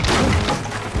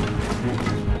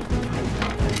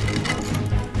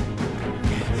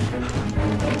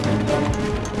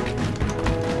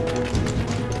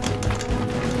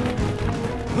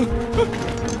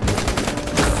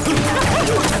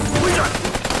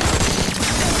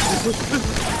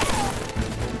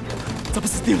咱们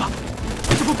死定了，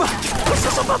怎么办？快想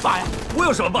想办法呀！我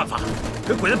有什么办法？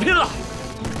跟鬼子拼了！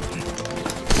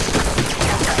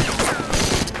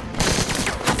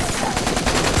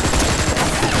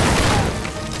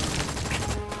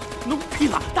弄拼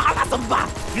了，那怎么办？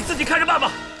你自己看着办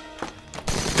吧。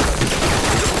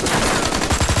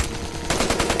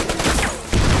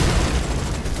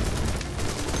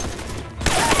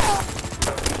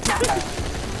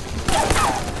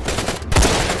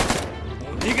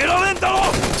逃げられんだろ！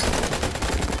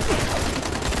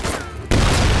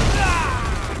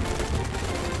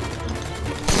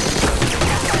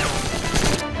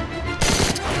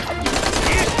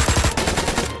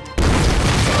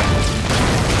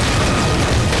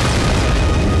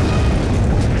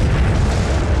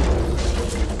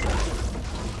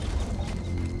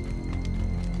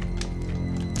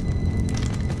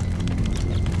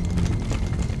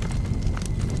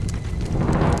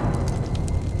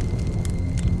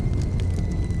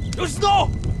よしぞ！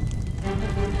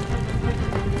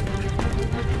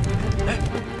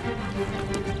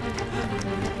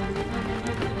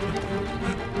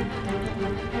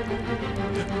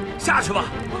下去吧。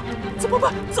怎么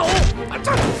办？走！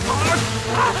这退！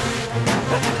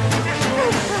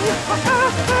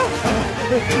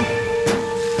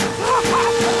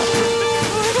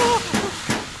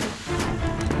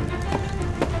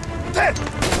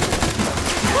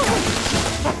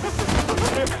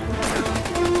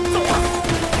走啊！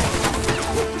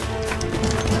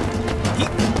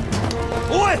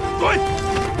おい，对！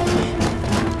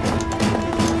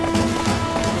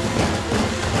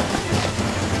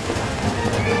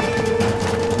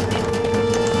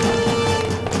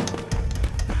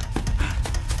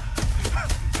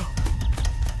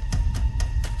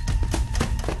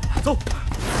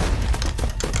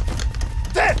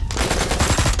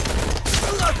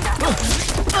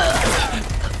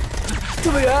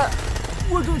特派员，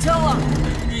我中枪了！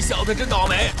你小子真倒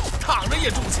霉，躺着也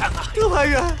中枪啊！特派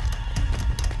员，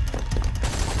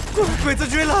鬼子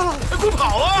追来了，快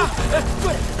跑啊！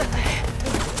对。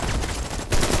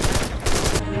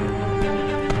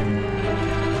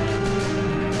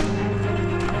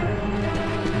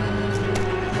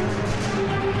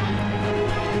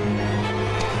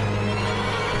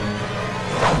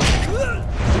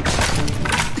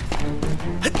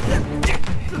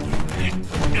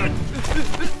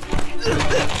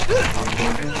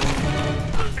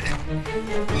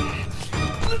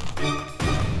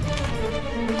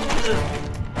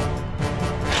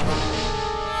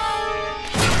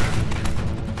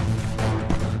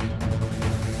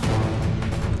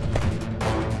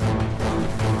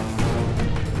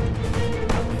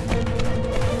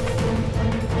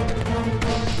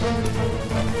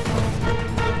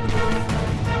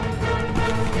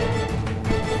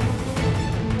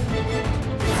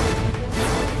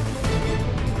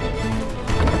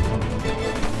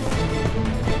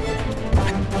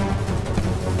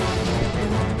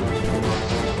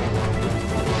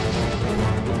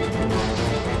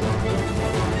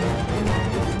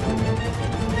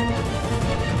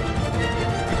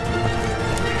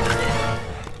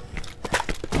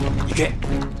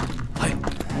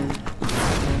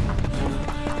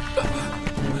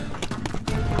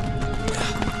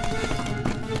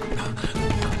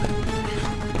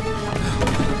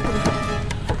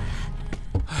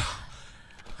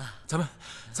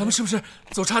 咱们是不是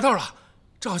走岔道了？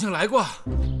这好像来过。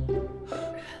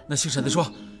那姓沈的说，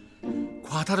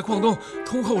垮塌的矿洞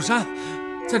通后山，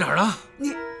在哪儿呢？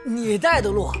你带的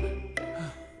路，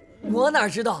我哪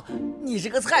知道？你是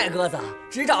个菜鸽子，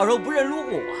只找肉不认路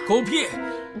啊！狗屁！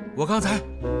我刚才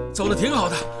走的挺好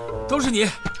的，都是你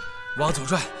往左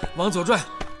转，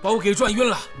把我给转晕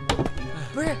了。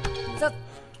不是，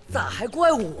咋还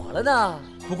怪我了呢？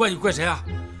不怪你，怪谁啊？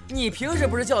你平时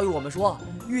不是教育我们说，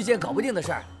遇见搞不定的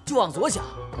事儿就往左想，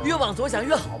越往左想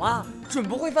越好吗？准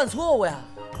不会犯错误呀。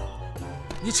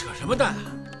你扯什么蛋啊？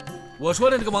我说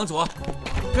的那个往左，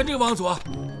跟这个往左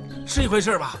是一回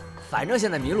事吧？反正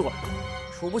现在迷路了，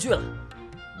出不去了。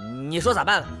你说咋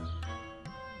办？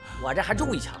我这还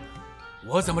中一枪呢。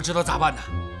我怎么知道咋办呢？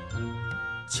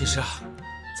其实啊，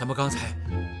咱们刚才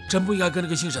真不应该跟那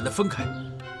个姓沈的分开，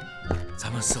咱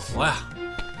们死活呀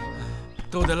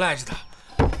都得赖着他。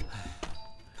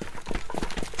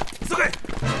四位，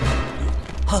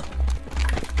啊，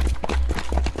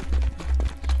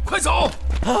快走！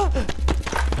啊！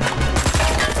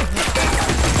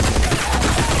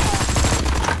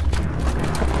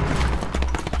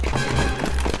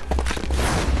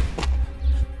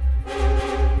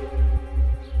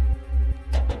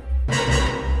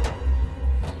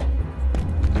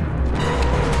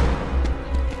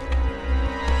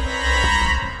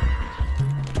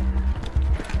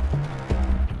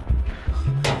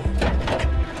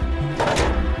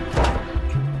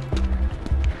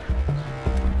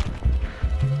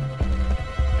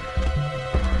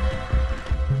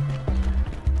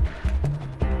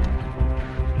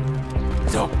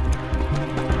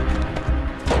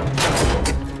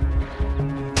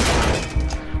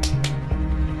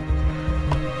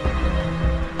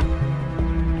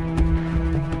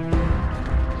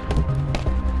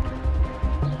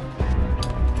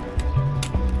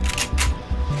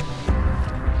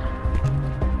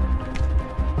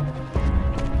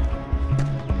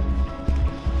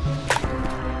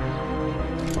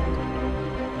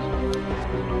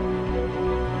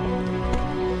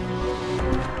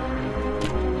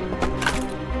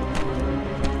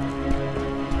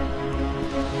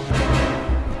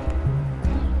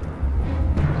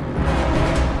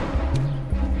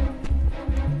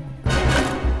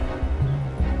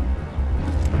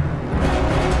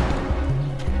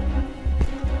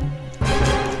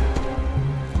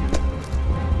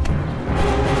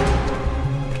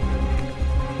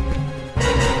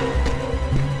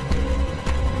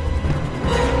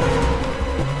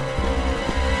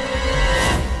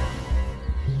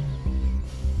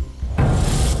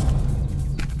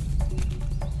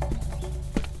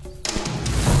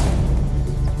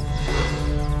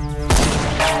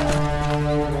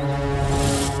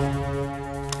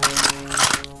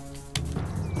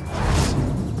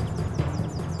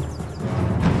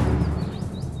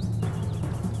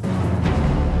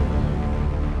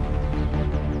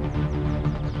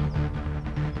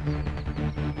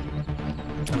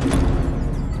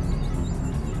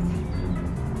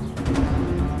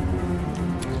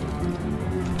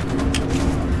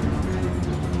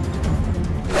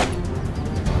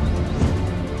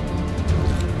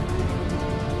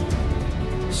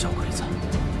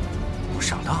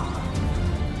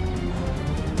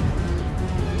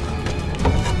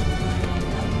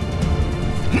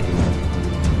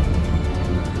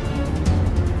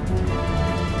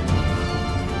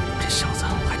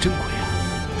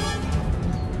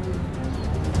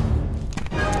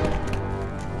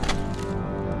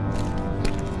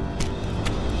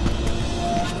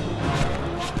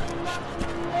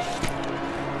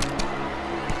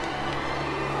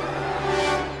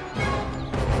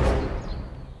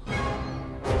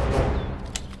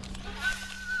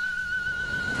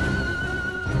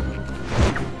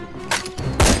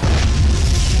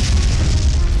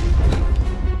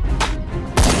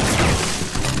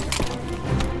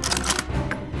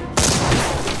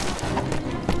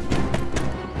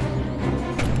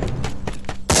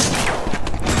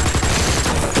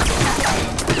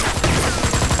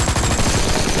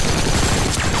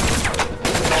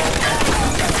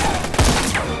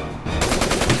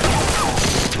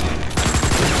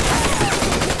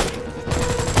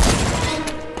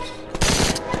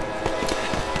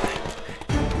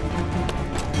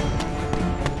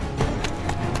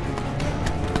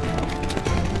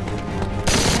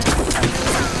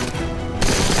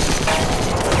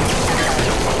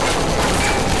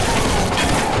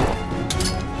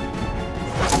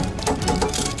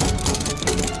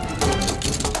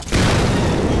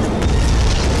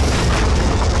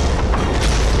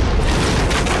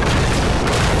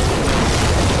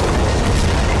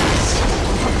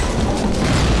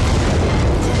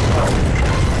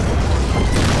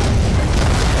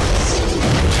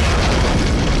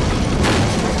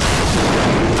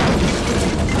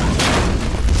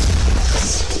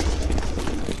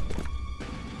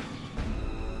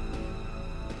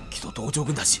敵と同僚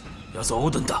軍だし、奴は追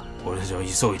うんだ。俺たちは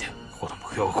急いでこの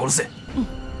目標を殺せ。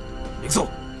行くぞ。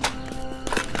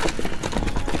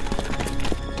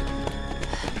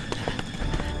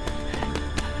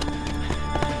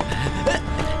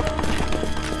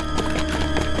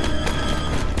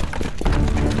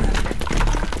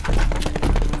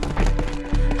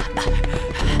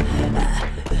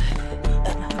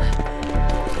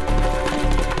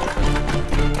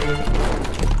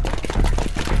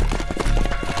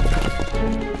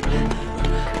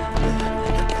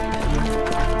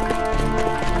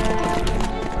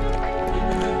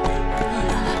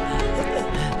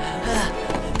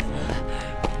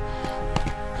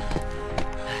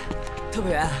特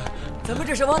派员，咱们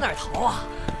这是往哪儿逃啊？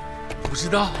不知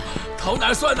道，逃哪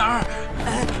儿算哪儿。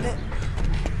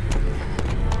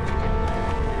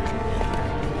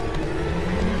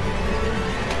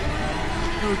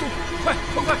耳洞，快！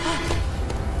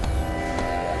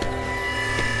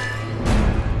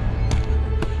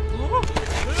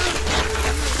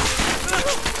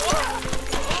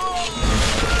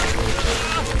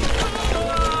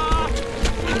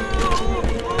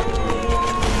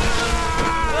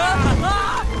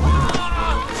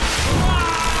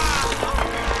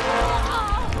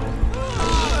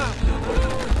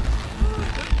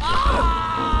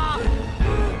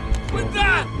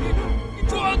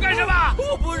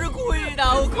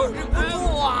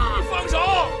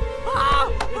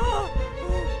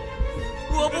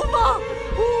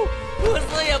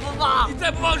再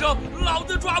不放手，老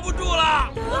子抓不住了！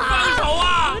放手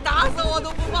啊！打死我都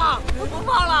不放，不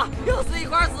放了，要死一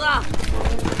块死！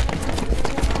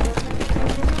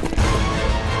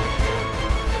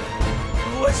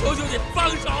我求求你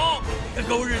放手！你个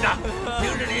狗日的，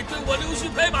平日里对我溜须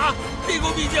拍马，毕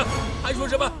恭毕敬，还说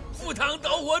什么赴汤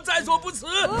蹈火在所不辞。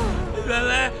原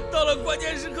来到了关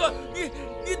键时刻，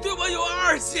你对我有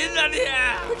二心啊你！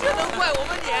这能怪我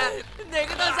们你？哪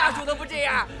个当下属的不这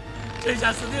样？这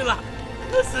下死定了！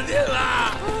死定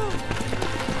了！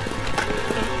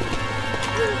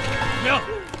明，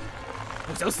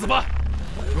不想死吗？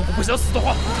如果不想死的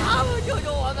话，救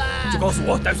救我们！就告诉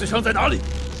我带穗昌在哪里，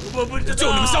我不知道。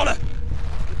救你们下来！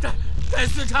带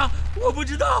穗昌，我不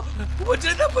知道，我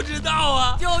真的不知道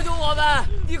啊！救救我们！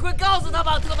你会告诉他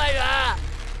吗，特派员？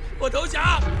我投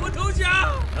降！我投降！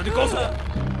那你告诉我，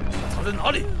他在哪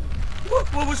里？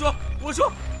我不说，我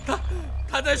说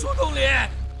他在树洞里，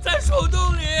在树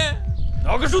洞里。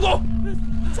哪个树洞？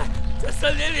在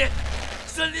森林里，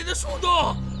森林的树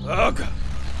洞。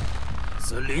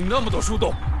森林那么多树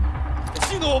洞，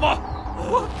戏弄我吗？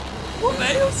我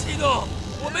没有戏弄，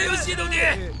我没有戏弄你，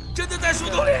真的在树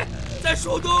洞里，在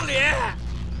树洞里。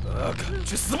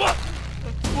去死吧！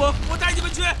我带你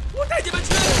们去，我带你们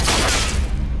去。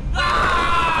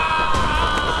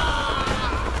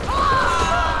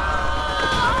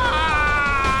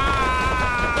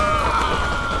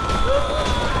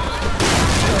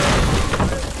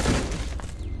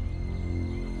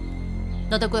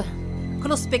野田君、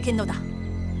殺すべきのだ。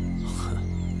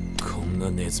こん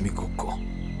なネズミごっこ、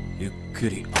ゆっく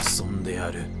り遊んでや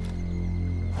る。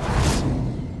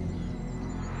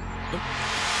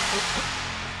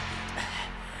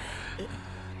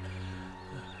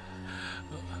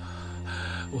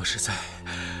我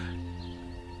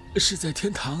是在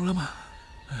天堂了吗？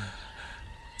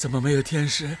怎么没有天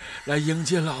使来迎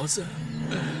接老子？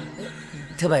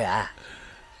特派员，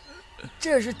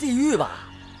这是地狱吧？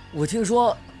我听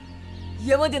说，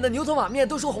阎王殿的牛头马面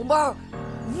都收红包，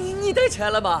你带钱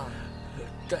了吗？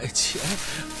带钱？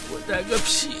我带个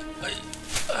屁！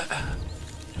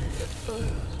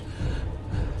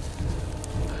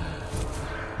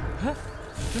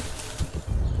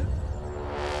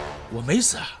我没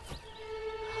死啊！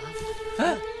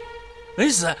没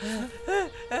死，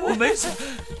我没死。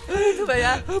特派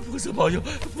员，菩萨保佑，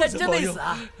咱真没死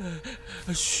啊！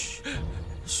嘘。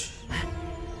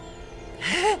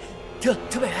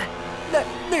特派员，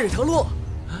那是条路。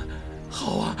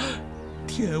好啊，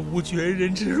天无绝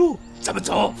人之路，咱们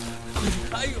走。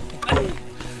哎呦！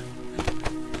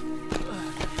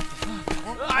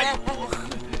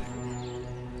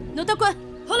野田君、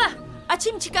ほら、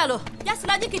아침 치가로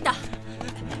야스라니기다。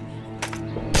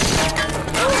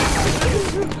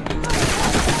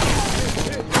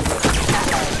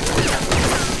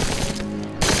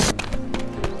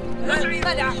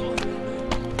慢点。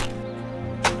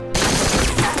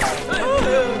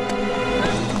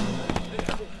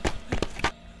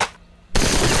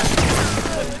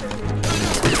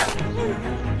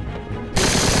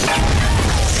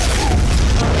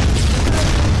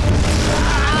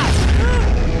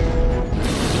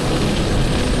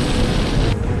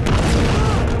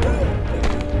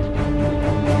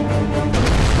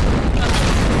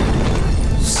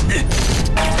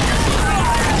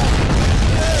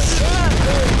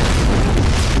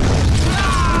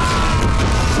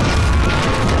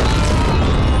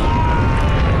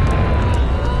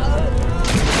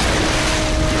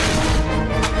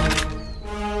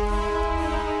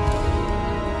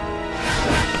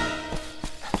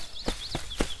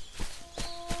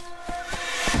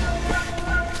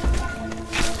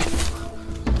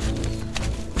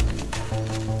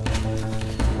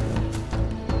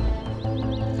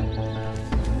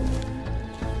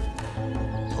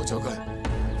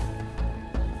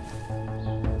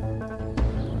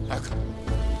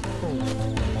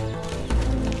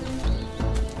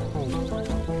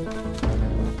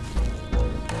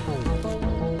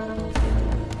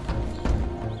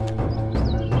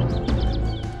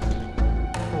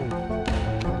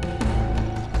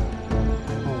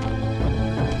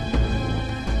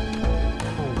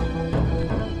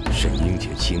沈英杰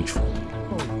清楚，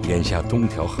眼下东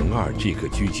条横二这个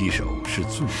狙击手是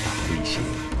最大威胁。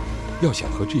要想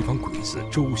和这帮鬼子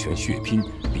周旋血拼，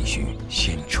必须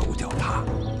先除掉他。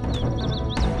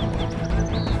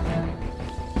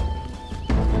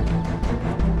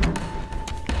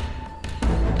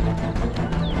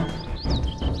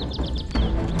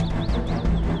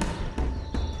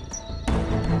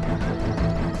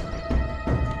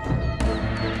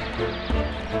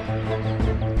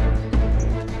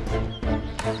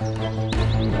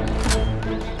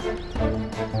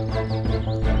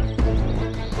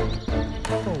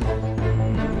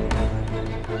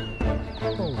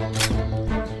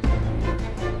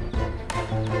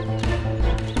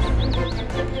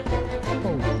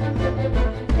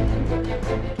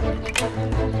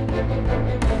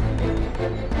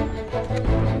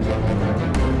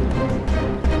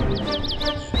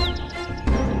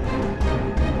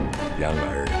然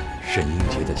而，沈英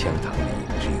杰的枪膛里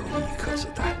只有1颗子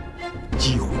弹，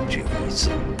机会只有1次，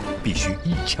必须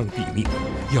一枪毙命，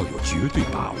要有绝对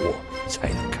把握才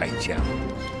能开枪。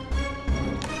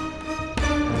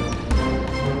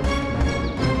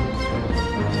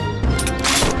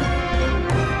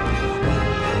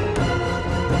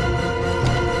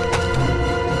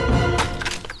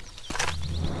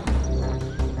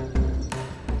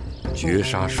绝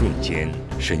杀瞬间，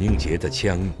沈英杰的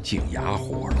枪竟哑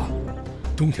火了。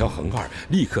东条横二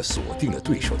立刻锁定了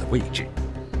对手的位置，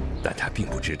但他并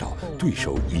不知道对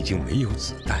手已经没有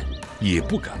子弹，也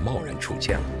不敢贸然出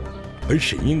枪，而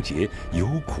沈英杰有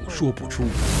苦说不出，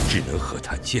只能和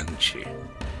他僵持。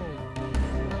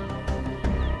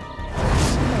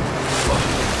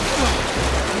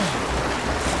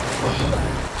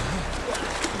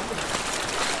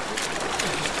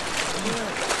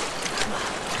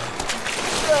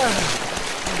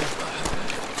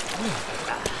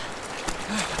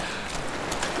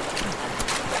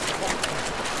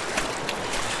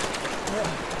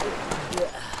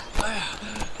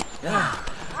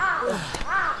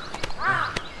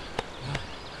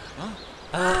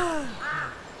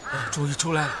终于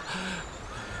出来了！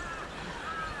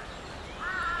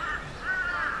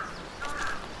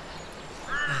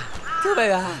特派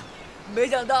员，没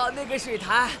想到那个水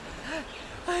潭，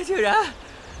竟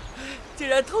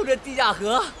然透着地下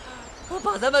河，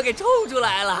把咱们给冲出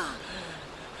来了。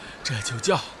这就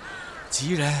叫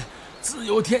吉人自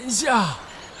有天相。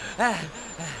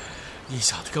你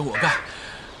小子跟我干，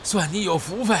算你有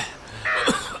福分。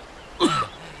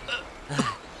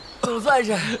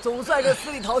总算是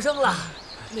死里逃生了。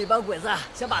那帮鬼子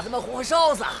想把咱们活活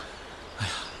烧死。哎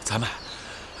呀，咱们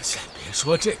先别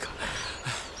说这个，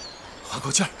缓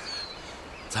口气儿。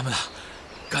咱们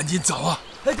赶紧走啊！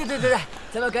对，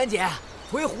咱们赶紧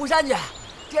回湖山去。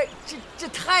这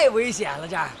太危险了，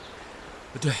这儿。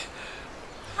对。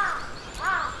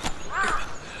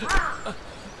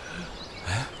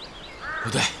哎，不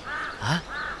对啊，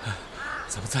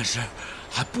咱们暂时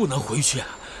还不能回去啊。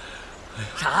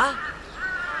啥？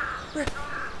不是，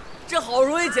这好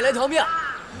容易捡来条命，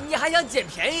你还想捡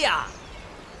便宜啊？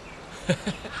你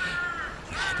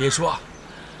还别说，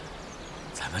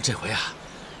咱们这回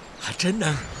还真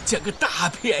能捡个大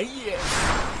便宜。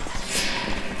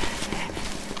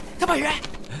特派员，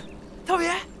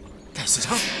戴遂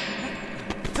昌，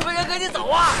特派员赶紧走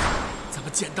啊！咱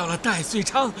们捡到了戴遂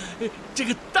昌这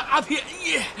个大便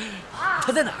宜。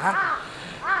他在哪儿？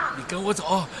你跟我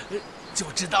走就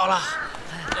知道了。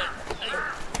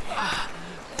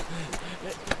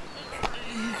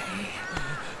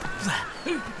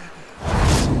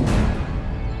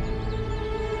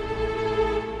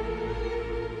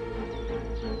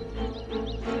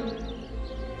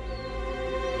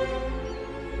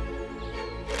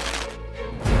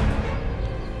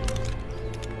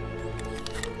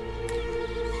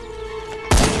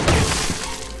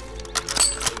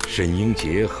沈英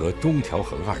杰和东条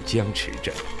横二僵持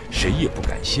着，谁也不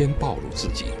敢先暴露自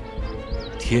己。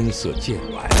天色渐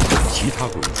晚，其他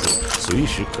鬼子随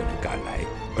时可能赶来，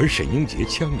而沈英杰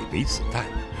枪里没子弹，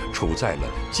处在了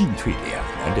进退两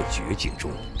难的绝境中，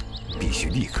必须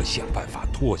立刻想办法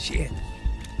脱险。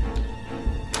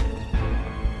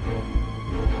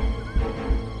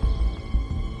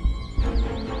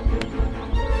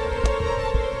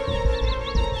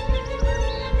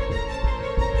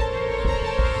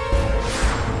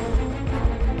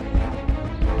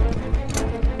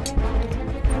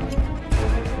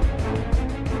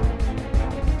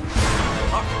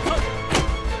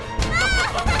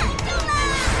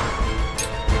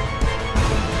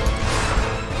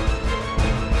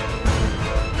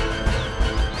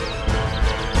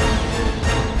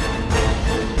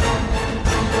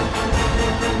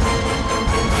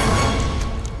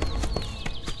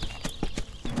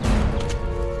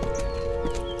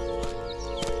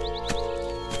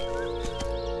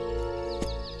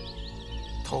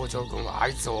条君はあ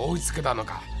いつを追いつけたの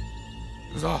か。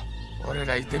行くぞ、俺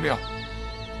ら行ってみよう。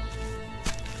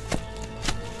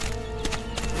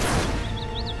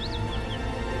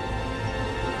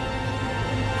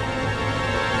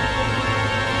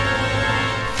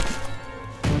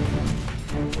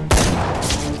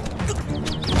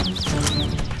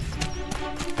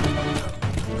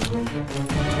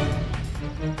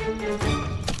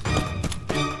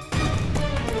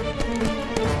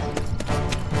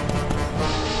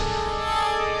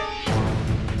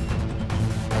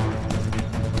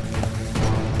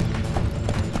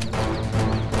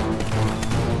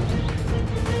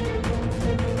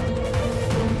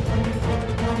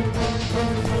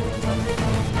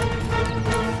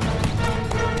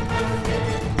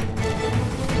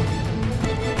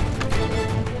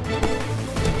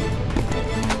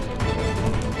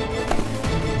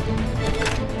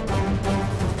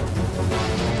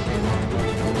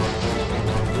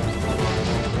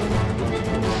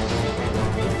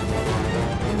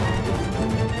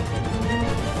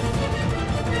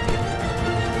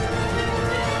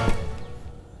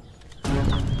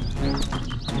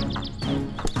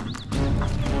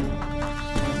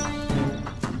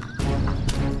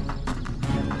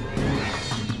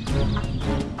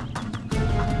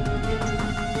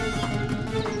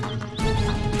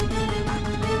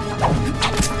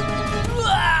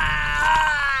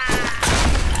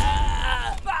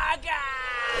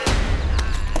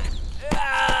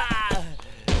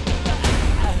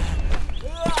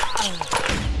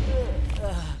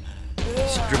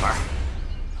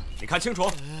看清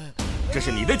楚，这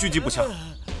是你的狙击步枪，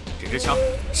这支枪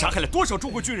杀害了多少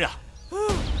中国军人啊！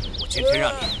我今天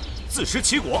让你自食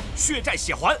其果，血债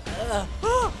血还。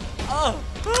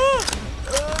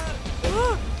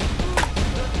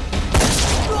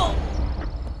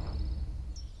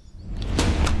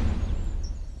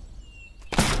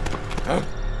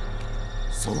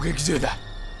狙撃銃だ。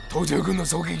東条軍の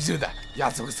狙撃銃だ。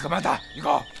奴を捕まえた。行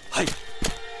こう。はい。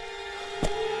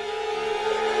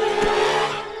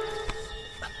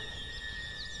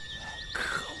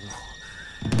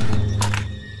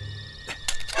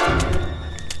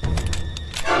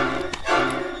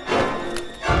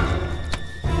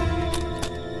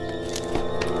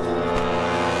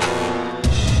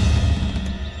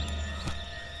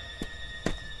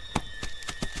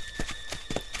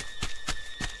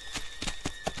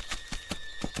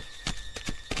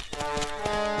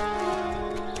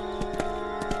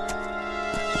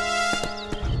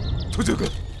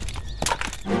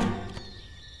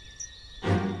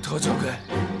東条君、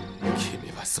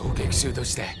君は狙撃手と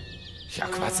して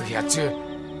100発100中。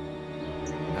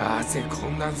なぜこ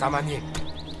んなざまに。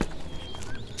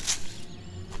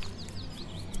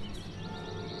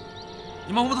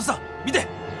今本さん、見て。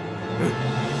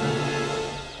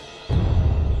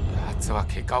奴は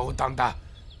結果を負ったんだ。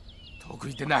得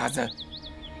意でないはず。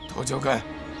東条君、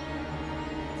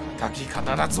敵必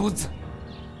ず撃つ。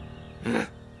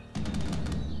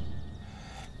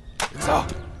行くぞ。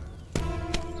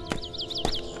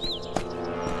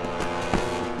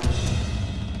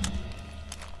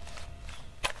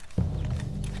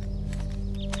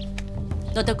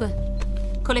野田君、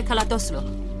これからどうする？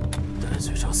大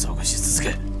水ちゃん探し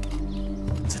続け。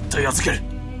絶対預ける。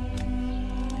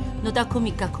野田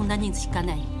組がこんな人数しか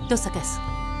ない。どう探す？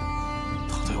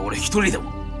たとえ俺一人で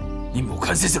も任務を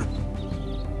完成する。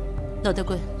野田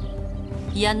君、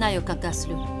嫌な予感がす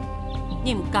る。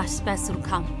任務が失敗する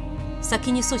かも。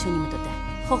先に訴訟に向けて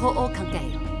方法を考え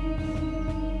よ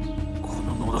う。こ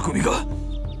の野田組が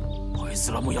あい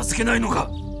つらもやっつけないのか。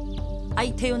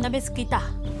相手をなめすぎた。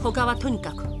他はとに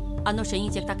かくあの新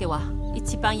人だけは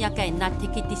一番厄介な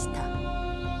敵でした。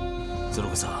その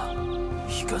子さ、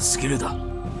悲観すぎるだ。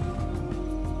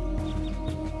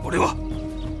俺は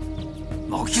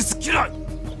負けず嫌い。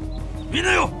みん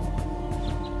なよ、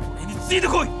俺について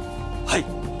こい。はい、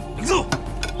行くぞ。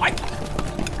はい。